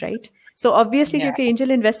happened, right? So obviously, because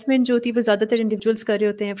angel investment जो थी वो ज़्यादातर individuals कर रहे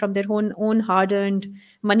होते हैं from their own hard-earned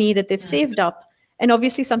money that they've saved up, and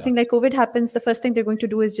obviously something like COVID happens, the first thing they're going to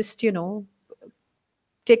do is just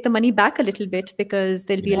take the money back a little bit, because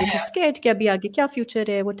they'll be a little scared कि अभी आगे क्या future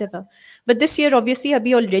है, whatever. But this year, obviously,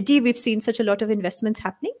 अभी already we've seen such a lot of investments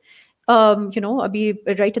happening. Abhi,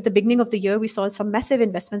 right at the beginning of the year, we saw some massive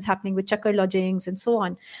investments happening with Chakkar lodgings and so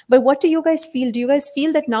on. But what do you guys feel? Do you guys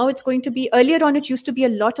feel that now it's going to be, earlier on it used to be a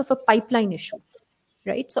lot of a pipeline issue,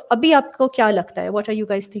 right? So abhi aapko kya lagta hai? What are you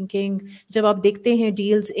guys thinking? Jab aap dekhte hain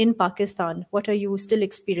deals in Pakistan, what are you still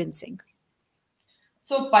experiencing?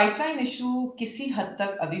 So pipeline issue किसी हद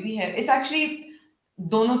तक अभी भी है. It's actually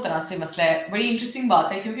दोनों तरह से मसला है. बड़ी interesting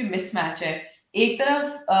बात है क्योंकि mismatch है. एक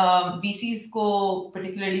तरफ VCs को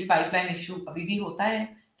particularly pipeline issue अभी भी होता है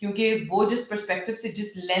क्योंकि वो जिस perspective से,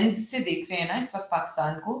 जिस lens से देख रहे हैं ना इस वक्त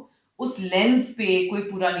पाकिस्तान को, उस lens पे कोई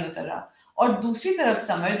पूरा नहीं उतर रहा. और दूसरी तरफ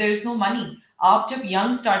summer, there is no money. आप जब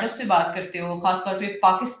young startup से बात करते हो, खासतौर पे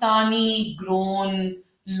Pakistani grown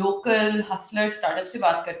local hustler startup से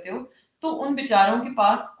बात करते हो, तो उन बेचारों के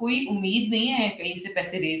पास कोई उम्मीद नहीं है कहीं से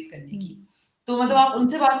पैसे रेज करने की. तो मतलब आप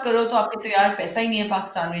उनसे बात करो तो आपके तो यार पैसा ही नहीं है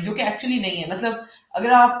पाकिस्तान में, जो कि एक्चुअली नहीं है. मतलब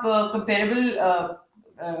अगर आप कंपेरेबल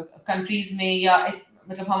कंट्रीज में या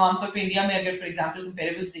मतलब हम आमतौर पे इंडिया में अगर फॉर एग्जांपल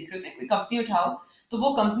कंपेरेबल्स देख रहे होते हैं, कोई कंपनी उठाओ तो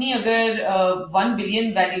वो कंपनी अगर 1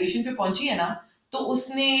 बिलियन वैल्यूएशन पे पहुंची है ना, तो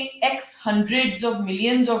उसने x hundreds of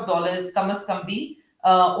millions of dollars कम से कम भी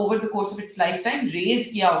over the course of its life time raise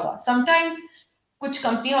किया होगा. समटाइम्स कुछ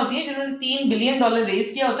कंपनियां होती हैं जिन्होंने $3 बिलियन रेज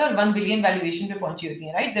किया होता है और 1 बिलियन वैल्यूएशन पे पहुंची होती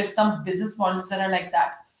हैं, right? There some business models that are like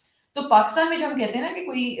that. तो पाकिस्तान में जब हम कहते हैं ना कि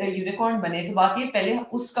कोई यूनिकॉर्न बने, तो बात ये पहले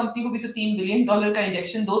उस कंपनी को भी तो $3 बिलियन का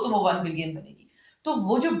इंजेक्शन दो तो वो 1 बिलियन बनेगी. तो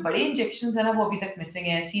वो जो बड़े इंजेक्शंस है ना, वो अभी तक मिसिंग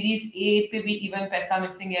है. सीरीज ए पे भी इवन पैसा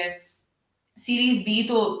मिसिंग है. सीरीज बी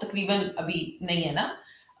तो तकरीबन अभी नहीं है ना.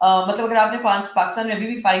 मतलब अगर आपने पाकिस्तान में अभी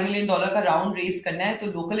भी $5 मिलियन का राउंड रेज करना है,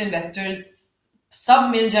 तो लोकल इन्वेस्टर्स सब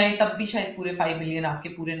मिल जाएं तब भी शायद पूरे 5 बिलियन आपके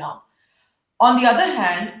पूरे ना हो. On the other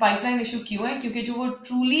hand pipeline issue क्यों है? क्योंकि जो वो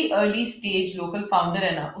truly early stage local founder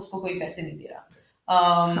है ना, उसको कोई पैसे नहीं दे रहा.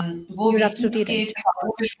 वो You're VCs absolutely के right.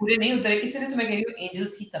 तकाज़ों पे पूरे नहीं उतरे, इसलिए तो मैं कह रही हूँ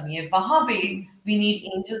एंजल्स की कमी है वहां पे. We need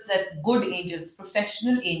angels, that good angels,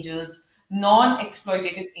 professional angels,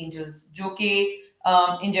 non-exploitative angels, जो कि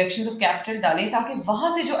इंजेक्शंस ऑफ कैपिटल डालें ताकि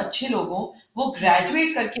वहां से जो अच्छे लोग हों वो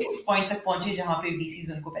ग्रेजुएट करके उस पॉइंट तक पहुंचे जहां पे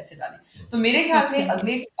VCs उनको पैसे डालें. तो मेरे ख्याल में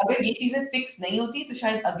अगर ये चीजें फिक्स नहीं होती तो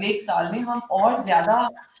शायद अगले एक साल में हम और ज्यादा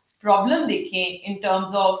प्रॉब्लम देखें in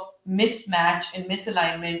terms of mismatch and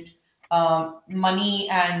misalignment, money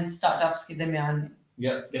and startups के दरमियान में.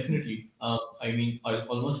 Yeah, definitely. I mean,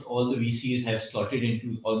 almost all the VCs have slotted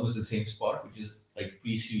into almost the same spot, which is like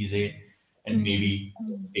pre-Series A, and maybe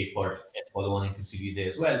take part and follow on into Series A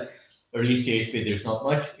as well. Early stage, there's not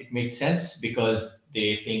much. It makes sense because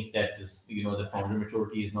they think that the founder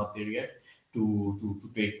maturity is not there yet to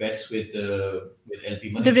take bets with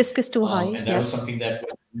LP money. The risk is too high. And that was something that.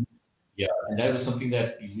 Yeah, and that was something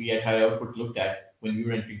that we at High Output looked at when we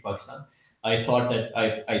were entering Pakistan. I thought that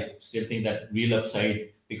I still think that real upside,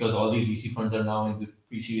 because all these VC funds are now in the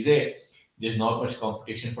pre-Series A, there's not much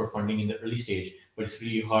competition for funding in the early stage, but it's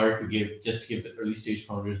really hard to give the early stage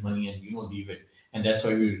founders money and leave it. And that's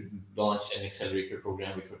why we launched an accelerator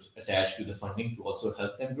program which was attached to the funding to also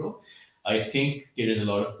help them grow. I think there is a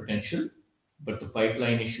lot of potential, but the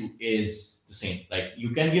pipeline issue is the same. Like,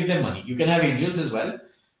 you can give them money, you can have angels as well,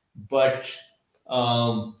 but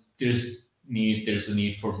there's a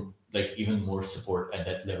need for like even more support at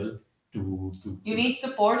that level to you need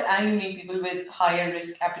support, and you need people with higher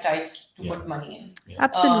risk appetites to put money in.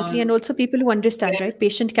 Absolutely. And also people who understand, right,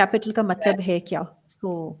 patient capital ka matlab hai kya.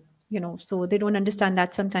 So they don't understand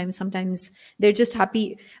that sometimes they're just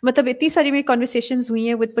happy. मतलब इतनी सारी मेरी conversations हुई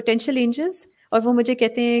हैं with potential angels और वो मुझे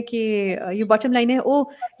कहते हैं कि your bottom line है,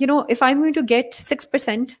 if I'm going to get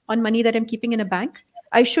 6% on money that I'm keeping in a bank,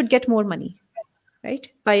 I should get more money, right,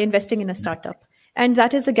 by investing in a startup. And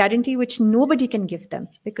that is a guarantee which nobody can give them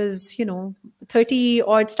because 30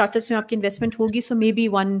 odd startups mein aapki investment hogi, so maybe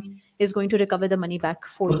one is going to recover the money back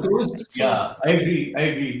for but you. Those, right? I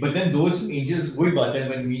agree. But then those angels, वही बात है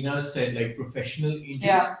when Meenah said like professional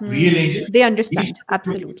angels, real angels, they understand.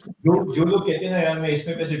 Absolutely. जो लोग कहते हैं ना यार मैं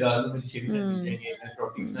इसमें पैसे डाल दूं, मुझे 6% मिल जाएंगे, मैं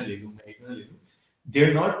प्रॉपर्टी क्यों ना ले लूं, मैं क्यों ना ले लूं.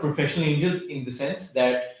 They're not professional angels in the sense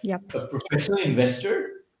that a professional investor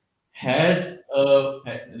has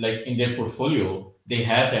like in their portfolio, they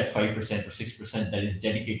have that 5% or 6% that is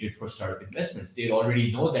dedicated for startup investments. They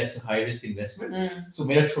already know that's a high risk investment. So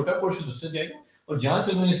मेरा छोटा portion उससे जाएगा, और जहां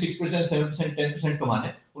से उन्होंने 6%, 7%, 10% कमाना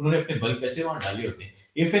है, उन्होंने अपने बल्क पैसे वहां डाले होते हैं.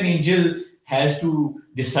 If an angel has to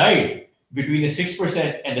decide between a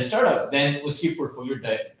 6% and a startup, then उसकी portfolio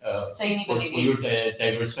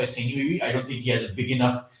diversify सही नहीं हुई. I don't think he has a big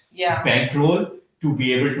enough bankroll to be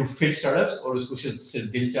able to fit startups, और उसको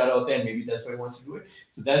सिर्फ दिल चाह रहा होता है, maybe that's why he wants to do it.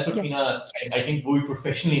 So that's what I think वो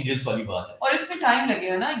professional angels वाली बात है. और इसमें टाइम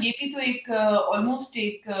लगेगा ना, ये भी तो एक ऑलमोस्ट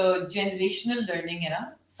एक जनरेशनल लर्निंग है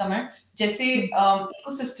ना समर. जैसे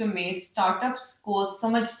इकोसिस्टम में स्टार्टअप्स को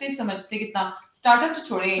समझते कितना, स्टार्टअप तो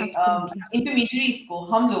छोड़े, इंटरमीडिएटरीज को,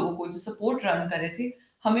 हम लोगों को जो सपोर्ट रन कर रहे थे,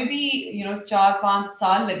 हमें भी 4-5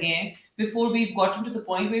 साल लगे हैं before we've gotten to the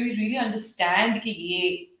point where we really understand कि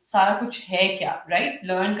ये सारा कुछ है क्या, राइट.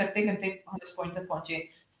 लर्न करते करते हम इस पॉइंट तक पहुंचे.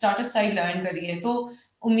 स्टार्टअप साइड लर्न करी है, तो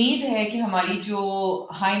उम्मीद है कि हमारी जो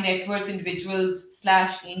हाई नेटवर्थ इंडिविजुअल्स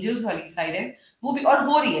 / एंजल्स वाली साइड है वो भी, और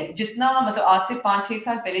हो रही है जितना, मतलब आज से 5-6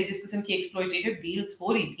 साल पहले जिस किस्म की एक्सप्लॉयटेटिव डील्स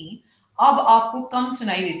हो रही थी, अब आपको कम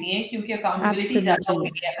सुनाई देती हैं क्योंकि अकाउंटेबिलिटी ज्यादा हो गई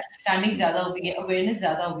है, अंडरस्टैंडिंग ज्यादा हो गई है, अवेयरनेस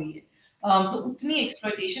ज्यादा हो गई है. तो उतनी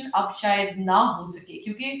एक्सप्लॉयटेशन अब शायद ना हो सके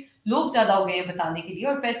क्योंकि लोग ज्यादा हो गए हैं बताने के लिए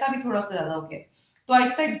और पैसा भी थोड़ा सा ज्यादा हो गया. तो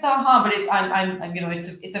आहिस्ता आहिस्ता हाँ, but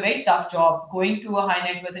it's a very tough job going to a high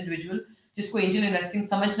net worth individual जिसको एंजल इन्वेस्टिंग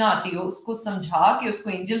समझना आती हो, उसको समझा के उसको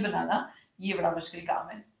एंजल बनाना, ये बड़ा मुश्किल काम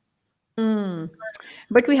है.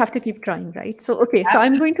 But we have to keep trying, right? So okay, so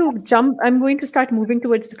I'm going to start moving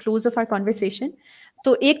towards the close of our conversation.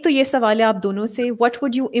 तो एक तो ये सवाल है आप दोनों से, what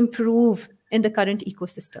would you improve in the current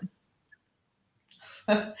ecosystem?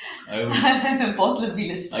 बहुत लंबी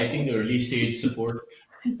list. I think the early stage support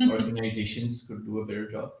organizations could do a better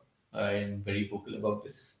job. I'm very vocal about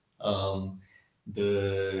this.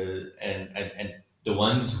 And the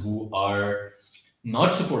ones who are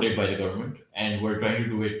not supported by the government and who are trying to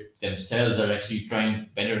do it themselves are actually trying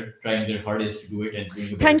their hardest to do it and doing a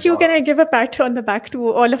better Thank you. job. Can I give a pat on the back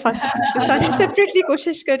to all of us? जो सारे separately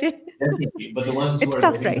कोशिश कर रहे हैं. Definitely. But the ones it's who are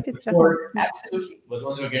tough, getting right? the It's support, tough. Absolutely. But the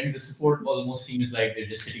ones who are getting the support almost seems like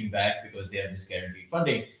they're just sitting back because they have this guaranteed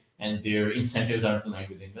funding and their incentives aren't aligned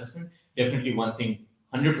with the investment. Definitely one thing,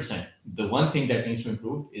 100%. The one thing that needs to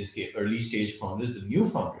improve is the early stage founders, the new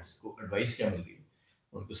founders, को advice क्या मिल रही है.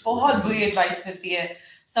 बहुत बुरी advice मिलती है।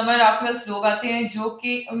 Summer आपके पास लोग आते हैं जो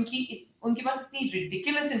कि उनके पास इतनी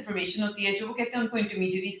रिडिकुलस इंफॉर्मेशन होती है जो वो कहते हैं उनको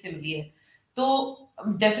इंटरमीडिएरी से मिली है। तो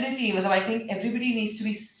डेफिनेटली मतलब I think everybody needs to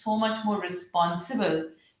be so much more responsible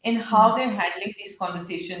in how they're handling these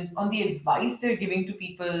conversations, on the advice they're giving to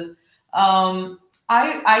people.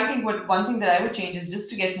 I think one thing that I would change is just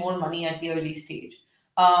to get more money at the early stage.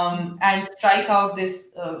 And strike out this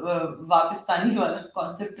Pakistani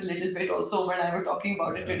concept a little bit. Also, Omar and I were talking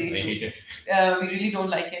about it today too. We really don't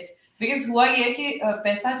like it. Because हुआ ये कि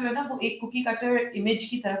पैसा जो है ना वो एक cookie cutter image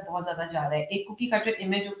की तरफ बहुत ज़्यादा जा रहा है. एक cookie cutter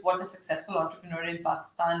image of what a successful entrepreneur in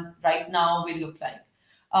Pakistan right now will look like.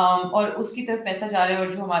 और उसकी तरफ पैसा जा रहा है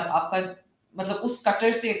और जो हमारा आपका मतलब उस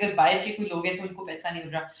कटर से अगर बाहर के कोई लोग हैं तो उनको पैसा नहीं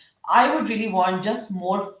मिल रहा. I would really want just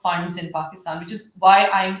more funds in Pakistan, which is why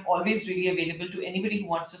I'm always really available to anybody who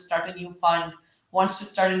wants to start a new fund, wants to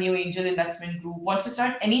start a new angel investment group, wants to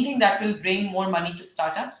start anything that will bring more money to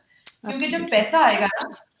startups. क्योंकि जब पैसा आएगा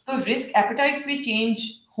ना तो risk appetites भी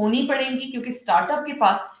change होनी पड़ेंगी क्योंकि स्टार्टअप के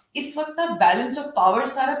पास इस वक्त ना बैलेंस ऑफ पावर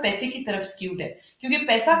सारा पैसे की तरफ स्क्यूड है क्योंकि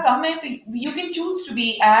पैसा कम है तो you can choose to be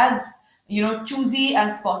as choosy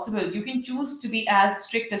as possible. You can choose to be as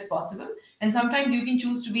strict as possible, and sometimes you can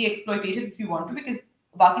choose to be exploitative if you want to, because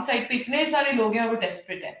बाकी side पे इतने सारे लोग हैं और वो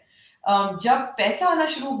desperate है. जब पैसा आना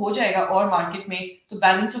शुरू हो जाएगा और मार्केट में तो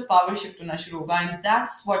बैलेंस ऑफ पावर शिफ्ट होना शुरू होगा, and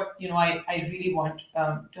that's what I really want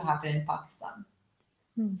to happen in Pakistan.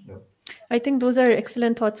 I think those are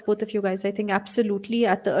excellent thoughts, both of you guys. I think absolutely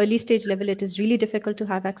at the early stage level, it is really difficult to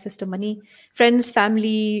have access to money. Friends,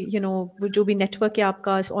 family, जो भी network है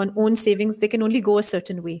आपका on own savings, they can only go a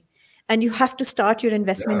certain way. And you have to start your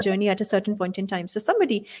investment journey at a certain point in time. So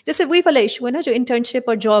somebody, जैसे वही वाला issue है ना जो internship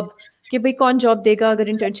और job, कि भाई कौन job देगा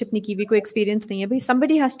अगर internship नहीं की हुई, कोई experience नहीं है, भाई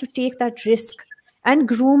somebody has to take that risk and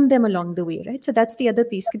groom them along the way, right? So that's the other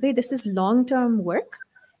piece, कि भाई this is long-term work.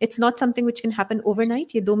 It's not something which can happen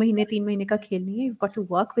overnight. ये 2 महीने 3 महीने का खेल नहीं है. You've got to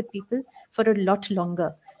work with people for a lot longer,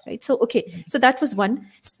 right? So okay, so that was one.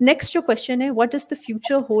 Next, your question is, what does the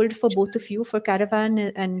future hold for both of you, for Karavan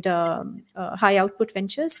and High Output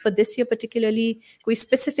Ventures for this year particularly? कोई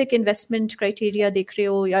specific investment criteria देख रहे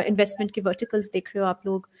हो या investment के verticals देख रहे हो आप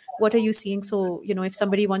लोग? What are you seeing? So if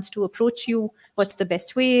somebody wants to approach you, what's the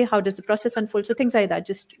best way? How does the process unfold? So things like that.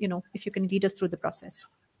 Just if you can lead us through the process.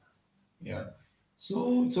 Yeah.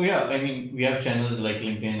 So yeah, I mean, we have channels like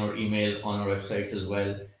LinkedIn or email on our websites as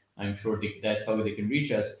well. I'm sure that's how they can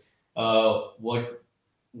reach us. What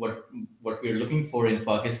we're looking for in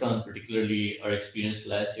Pakistan, particularly our experience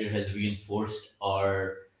last year, has reinforced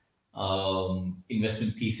our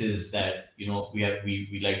investment thesis that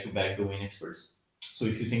we like to back domain experts. So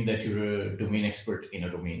if you think that you're a domain expert in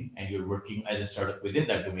a domain and you're working as a startup within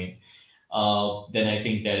that domain, then I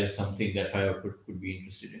think that is something that High Output could be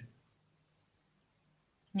interested in.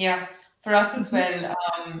 Yeah, for us as well.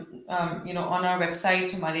 On our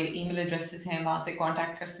website हमारे email addresses हैं, वहाँ से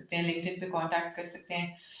contact कर सकते हैं, LinkedIn पे contact कर सकते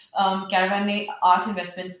हैं. Caravan ने 8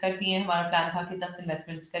 investments कर दिए हैं. हमारा plan था कि 10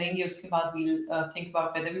 investments करेंगे. उसके बाद we'll think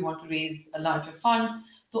about whether we want to raise a larger fund.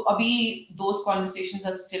 तो अभी those conversations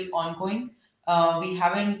are still ongoing. We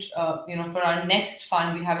haven't, for our next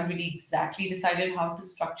fund, we haven't really exactly decided how to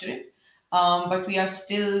structure it. But we are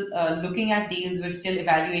still looking at deals. We're still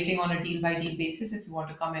evaluating on a deal-by-deal basis if you want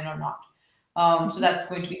to come in or not. So that's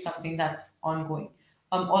going to be something that's ongoing.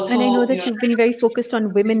 Also, and I know that you've been very focused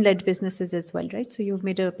on women-led businesses as well, right? So you've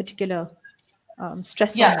made a particular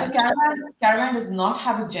stress on that. Yeah, so Caravan does not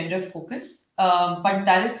have a gender focus, but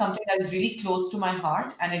that is something that is really close to my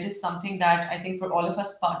heart, and it is something that I think for all of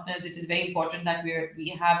us partners, it is very important that we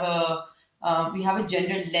have a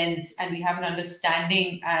gender lens and we have an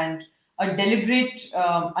understanding and a deliberate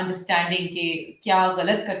understanding कि क्या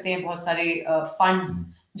गलत करते हैं बहुत सारे funds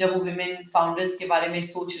जब वो women founders के बारे में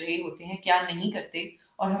सोच रहे होते हैं, क्या नहीं करते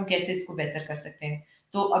और हम कैसे इसको बेहतर कर सकते हैं.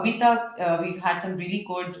 तो अभी तक we've had some really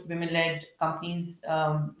good women-led companies,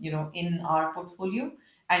 in our portfolio,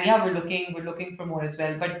 and yeah, we're looking for more as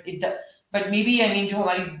well. But maybe I mean जो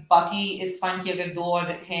हमारी बाकी इस fund की अगर 2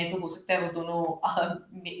 और हैं तो हो सकता है वो दोनों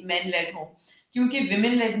men-led हों, क्योंकि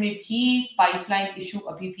women-led में भी pipeline issue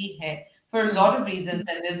अभी भी है for a lot of reasons,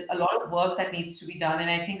 and there's a lot of work that needs to be done, and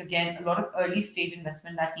I think again a lot of early stage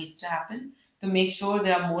investment that needs to happen to make sure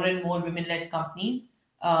there are more and more women-led companies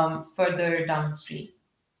further downstream.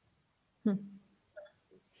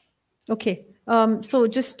 Okay, so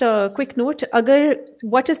just a quick note,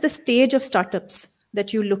 what is the stage of startups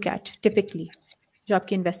that you look at typically जो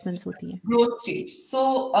आपकी investments होती हैं? Growth stage.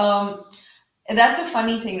 So And that's a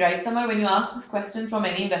funny thing, right? Somewhere when you ask this question from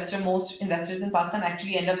any investor, most investors in Pakistan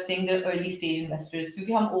actually end up saying they're early stage investors,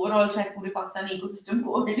 क्योंकि हम overall शायद पूरे Pakistani ecosystem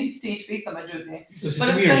को early stage पे ही समझ रहे होते हैं.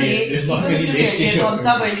 पर उसका ये ecosystem early है, तो हम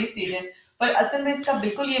सब early stage हैं. पर असल में इसका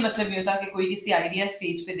बिल्कुल ये मतलब नहीं होता कि कोई किसी आइडिया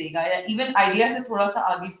स्टेज पे देगा या इवन आइडिया से थोड़ा सा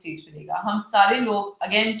आगे स्टेज पे देगा. हम सारे लोग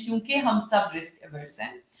अगेन क्योंकि हम सब रिस्क एवर्स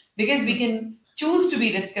हैं, because we can choose to be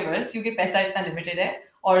risk averse, क्योंकि पैसा इतना लिमिटेड है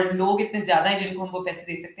और लोग इतने ज्यादा हैं जिनको हम वो पैसे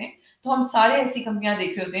दे सकते हैं, तो हम सारे ऐसी कंपनियां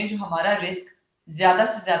देख रहे होते हैं जो हमारा रिस्क ज्यादा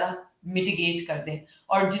से ज्यादा मिटिगेट कर दें,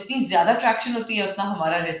 और जितनी ज्यादा ट्रैक्शन होती है उतना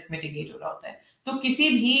हमारा रिस्क मिटिगेट हो रहा होता है. तो किसी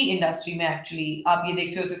भी इंडस्ट्री में एक्चुअली आप ये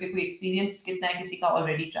देख रहे होते हो कि कोई एक्सपीरियंस कितना है, किसी का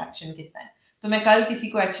ऑलरेडी ट्रैक्शन कितना है. तो मैं कल किसी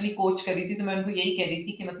को एक्चुअली कोच कर रही थी, तो मैं उनको यही कह रही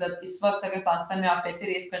थी कि मतलब इस वक्त अगर पाकिस्तान में आप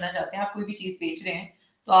पैसे रेस करना चाहते हैं, आप कोई भी चीज बेच रहे हैं,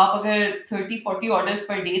 तो आप अगर 30-40 ऑर्डर्स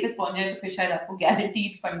पर डे तक पहुंच जाए तो फिर शायद आपको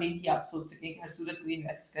गारंटीड फंडिंग की आप सोच सकें कि हर सूरत कोई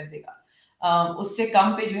इन्वेस्ट कर देगा. उससे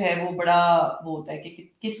कम पे जो है वो बड़ा वो होता है कि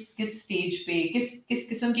किस किस स्टेज पे किस किस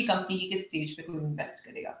किस्म की कंपनी की किस स्टेज पे कोई इन्वेस्ट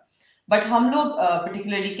करेगा. बट हम लोग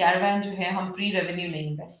पर्टिकुलरली कैरवान जो है हम प्री रेवेन्यू नहीं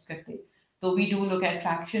इन्वेस्ट करते. So we do look at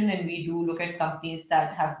traction and we do look at companies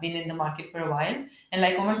that have been in the market for a while. And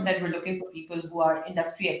like Omar said, we're looking for people who are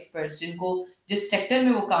industry experts, जिनको जिस sector में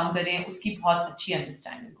वो काम कर रहे हैं उसकी बहुत अच्छी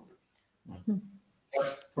understanding हो.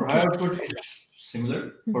 For high output, it's similar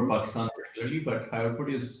for Pakistan particularly, but high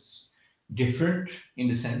output is different in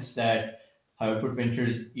the sense that high output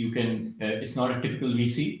ventures, you can, it's not a typical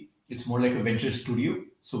VC, it's more like a venture studio.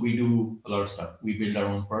 So we do a lot of stuff. We build our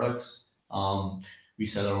own products. We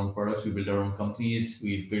sell our own products. We build our own companies.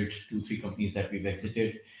 We've built 2-3 companies that we've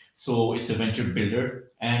exited. So it's a venture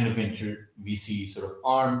builder and a venture VC sort of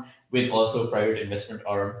arm with also private investment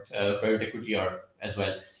arm, private equity arm as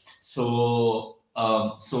well.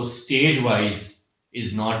 So stage-wise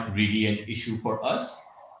is not really an issue for us.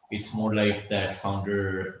 It's more like that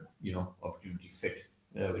founder, opportunity fit,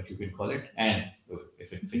 which you can call it, and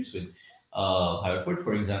if it fits with high output.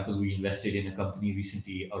 For example, we invested in a company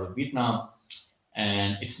recently out of Vietnam.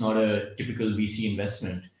 And it's not a typical VC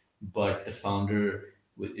investment, but the founder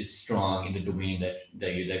is strong in the domain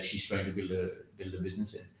that she's trying to build a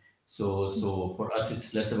business in. So for us,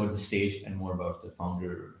 it's less about the stage and more about the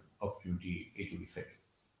founder opportunity to be fit.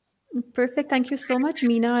 Perfect. Thank you so much,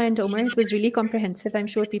 Meenah and Omar. It was really comprehensive. I'm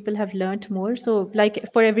sure people have learned more. So, like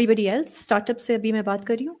for everybody else, startup से अभी मैं बात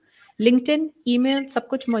कर रही हूँ. LinkedIn, email, सब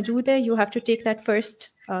कुछ मौजूद है. You have to take that first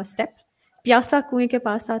step. प्यासा कुएं के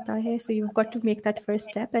पास आता है, so you've got to make that first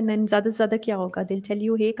step, and then ज़्यादा से ज़्यादा क्या होगा? They'll tell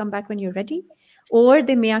you, hey, come back when you're ready, or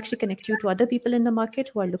they may actually connect you to other people in the market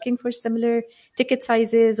who are looking for similar ticket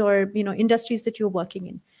sizes or industries that you're working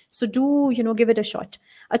in. So do give it a shot.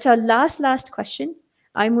 अच्छा, last question.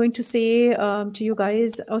 I'm going to say to you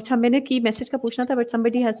guys, अच्छा मैंने की message का पूछना था, but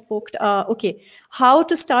somebody has spoke. Okay, how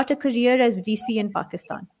to start a career as VC in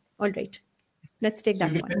Pakistan? All right, let's take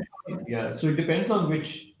that one. Yeah, so it depends on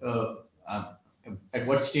which, at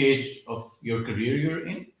what stage of your career you're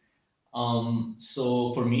in.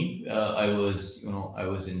 So for me, I was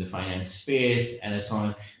in the finance space, and I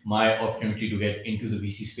saw my opportunity to get into the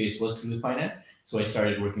VC space was through the finance. So I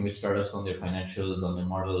started working with startups on their financials, on their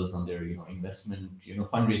models, on their investment,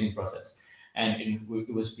 fundraising process, and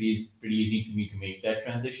it was pretty easy to me to make that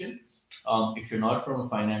transition. If you're not from a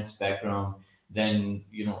finance background, then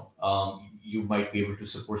you might be able to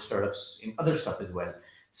support startups in other stuff as well.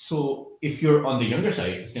 So if you're on the younger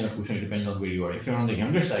side, it's kind of pushing, it depends on where you are. If you're on the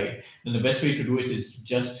younger side, then the best way to do it is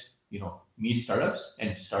just meet startups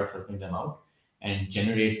and start helping them out and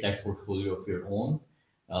generate that portfolio of your own.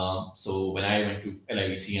 So when I went to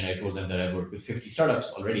LIVC and I told them that I worked with 50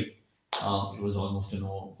 startups already, it was almost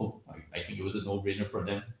I think it was a no-brainer for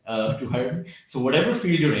them to hire me. So whatever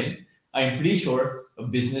field you're in, I'm pretty sure a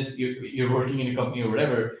business, you're working in a company or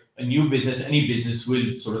whatever, a new business, any business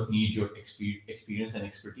will sort of need your experience and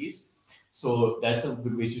expertise. So that's a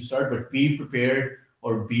good way to start, but be prepared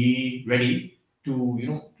or be ready to,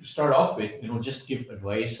 to start off with, just give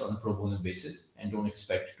advice on a pro bono basis and don't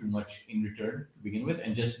expect too much in return to begin with,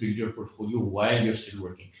 and just build your portfolio while you're still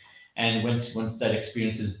working. And once that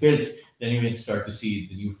experience is built, then you can start to see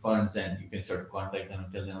the new funds and you can start to contact them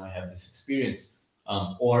and tell them I have this experience.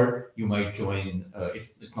 Or you might join,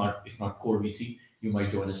 if not core VC, you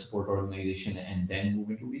might join a support organization and then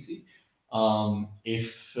move into VC.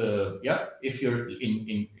 If you're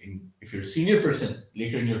if you're a senior person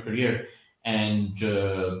later in your career, and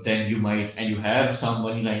then you have some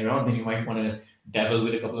money lying around, then you might want to dabble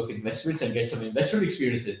with a couple of investments and get some investment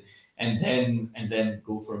experience in, and then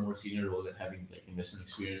go for a more senior role and having like investment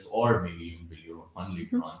experience, or maybe even build your own fund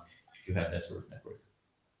later on if you have that sort of network.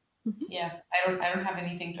 Yeah, I don't have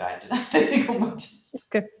anything to add to that. I think Omar just.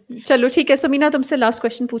 Okay. चलो ठीक है. So Meena तुमसे last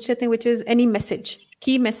question पूछ लेते हैं, which is any message,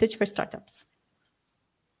 key message for startups.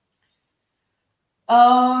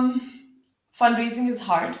 Fundraising is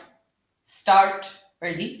hard. Start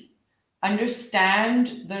early.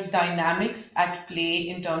 Understand the dynamics at play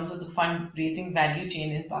in terms of the fundraising value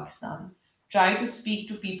chain in Pakistan. Try to speak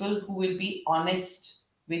to people who will be honest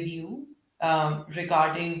with you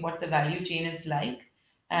regarding what the value chain is like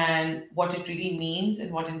and what it really means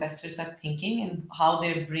and what investors are thinking and how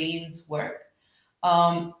their brains work.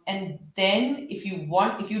 And then if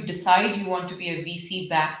you decide you want to be a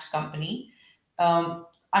VC-backed company,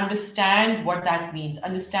 understand what that means,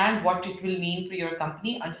 understand what it will mean for your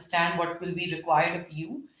company, understand what will be required of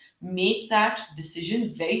you, make that decision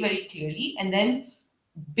very, very clearly, and then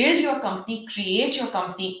build your company, create your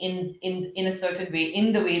company in a certain way,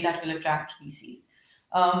 in the way that will attract VCs.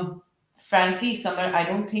 Frankly, Summer, I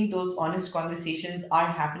don't think those honest conversations are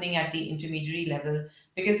happening at the intermediary level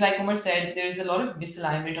because, like Omar said, there is a lot of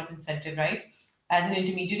misalignment of incentive, right? As an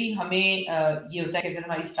intermediary, हमें ये होता है कि अगर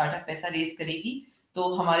हमारी startup पैसा raise करेगी तो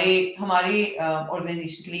हमारे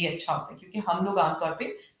ऑर्गेनाइजेशन के लिए अच्छा होता है क्योंकि हम लोग आमतौर पे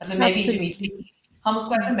मतलब मैं भी इंटरमीडिएट हम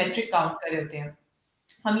उसको एज अ मेट्रिक काउंट कर रहे होते हैं.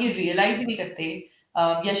 हम ये रियलाइज ही नहीं करते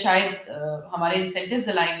या शायद हमारे इंसेंटिव्स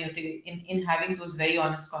अलाइन नहीं होते in having those very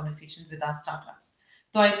honest conversations with our startups.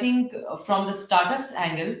 तो I think from the startups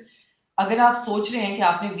angle अगर आप सोच रहे हैं कि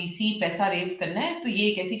आपने वीसी पैसा रेज करना है तो ये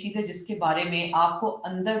एक ऐसी चीज है जिसके बारे में आपको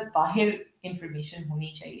अंदर बाहर इंफॉर्मेशन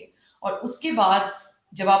होनी चाहिए और उसके बाद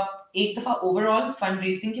जब आप एक दफा ओवरऑल फंड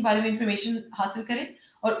रेजिंग के बारे में इंफॉर्मेशन हासिल करें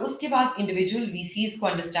और उसके बाद इंडिविजुअल वीसीज को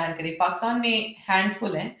अंडरस्टैंड करें. पाकिस्तान में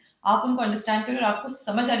हैंडफुल है, आप उनको अंडरस्टैंड करें और आपको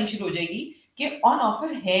समझ आनी शुरू हो जाएगी कि ऑन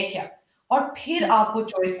ऑफर है क्या और फिर आप वो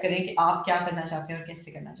चॉइस करें कि आप क्या करना चाहते हैं और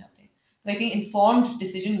कैसे करना चाहते हैं. So I think informed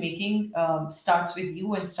decision making starts with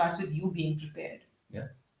you and starts with you being prepared. Yeah.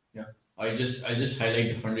 I just highlight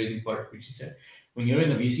the fundraising part, which you said. When you're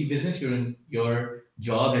in the VC business, your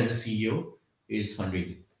job as a CEO is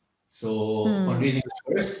fundraising. So fundraising is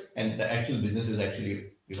first, and the actual business is actually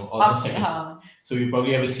almost second. So you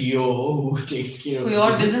probably have a CEO who takes care of. कोई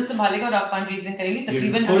और business संभालेगा और आप fundraising करेंगे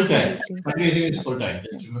तकरीबन full time. Fundraising is full time.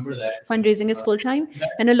 Just remember that. Fundraising is full time,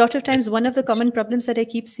 and a lot of times one of the common problems that I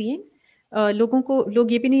keep seeing.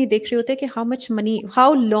 लोग ये भी नहीं देख रहे होते कि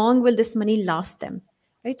how long will this money last them,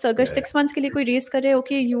 right? So अगर 6 months के लिए कोई raise कर रहे,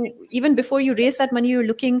 okay, you even before you raise that money, you're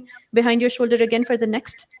looking behind your shoulder again for the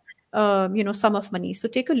next sum of money. So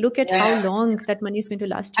take a look at how long that money is going to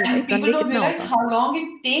last you. And right? people don't realize how long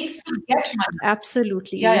it takes to get money.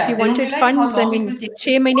 Absolutely. If you wanted funds, I mean,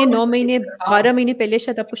 6 महीने 9 महीने 12 महीने पहले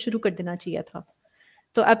शायद आपको शुरू कर देना चाहिए था.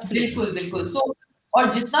 तो absolutely. बिल्कुल. So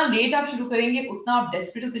और जितना लेट आप शुरू करेंगे उतना आप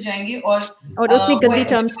डेस्परेट होते जाएंगे और उतनी गंदी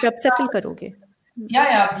टर्म्स पे आप सेटल करोगे.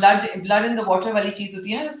 ब्लड इन द वाटर वाली चीज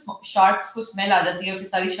होती है ना, शार्क्स को स्मेल आ जाती है और फिर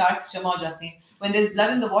सारी शार्क्स जमा हो जाती हैं. When there's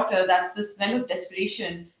blood in the water, that's the smell of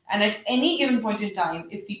desperation, and at any given point in time,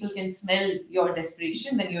 if people can smell your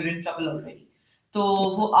desperation, then you're in trouble already. तो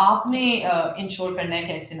वो आपने इंश्योर करना है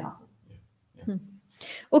कैसे ना हो.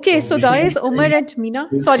 Okay, so guys, Omar and Meenah,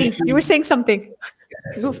 sorry, you were saying something.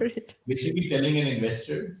 Go for it. Basically, telling an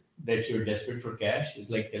investor that you're desperate for cash is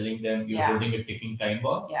like telling them you're holding a ticking time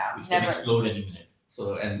bomb, which can explode any minute.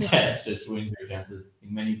 So, and that just ruins your chances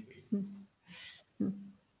in many ways.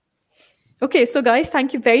 Okay, so guys,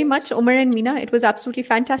 thank you very much, Omar and Meenah. It was absolutely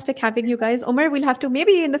fantastic having you guys. Omar, we'll have to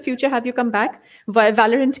maybe in the future have you come back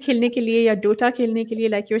Valorant खेलने के लिए या Dota खेलने के लिए,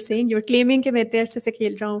 like you're saying, you're claiming कि मैं इतने अरसे से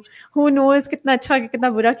खेल रहा हूँ. Who knows कितना अच्छा कितना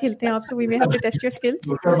बुरा खेलते हैं आप, so we may have to test your skills.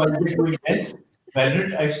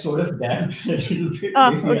 Valorant, I've sort of dabbed a little bit.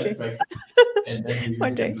 Okay. And then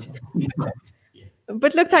all right.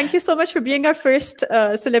 But look, thank you so much for being our first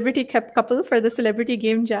celebrity couple for the Celebrity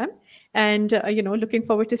Game Jam. And, looking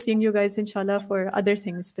forward to seeing you guys, inshallah, for other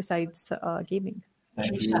things besides gaming.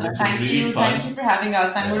 Thank you. Thank you for having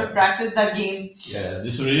us. I'm going to practice that game. Yeah,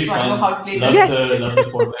 this is really fun. I know how to play love yes. Love the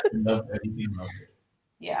format. Love everything about it.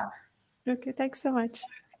 Yeah. Okay, thanks so much.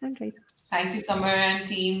 All right. Thank you, Summer and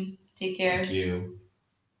team. Take care. Thank you.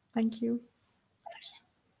 Thank you.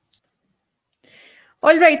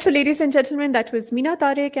 All right, so ladies and gentlemen, that was Meenah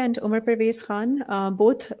Tariq and Omar Parvez Khan,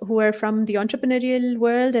 both who are from the entrepreneurial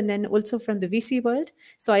world and then also from the VC world.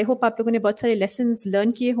 So I hope आप लोगों ने बहुत सारे lessons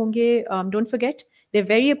learn किए होंगे. Don't forget, they're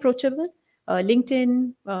very approachable.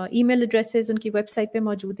 LinkedIn, email addresses उनकी website पे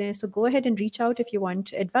मौजूद हैं. So go ahead and reach out if you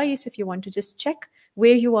want advice, if you want to just check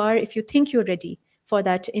where you are, if you think you're ready for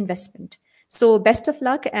that investment. So best of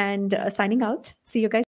luck and signing out. See you guys.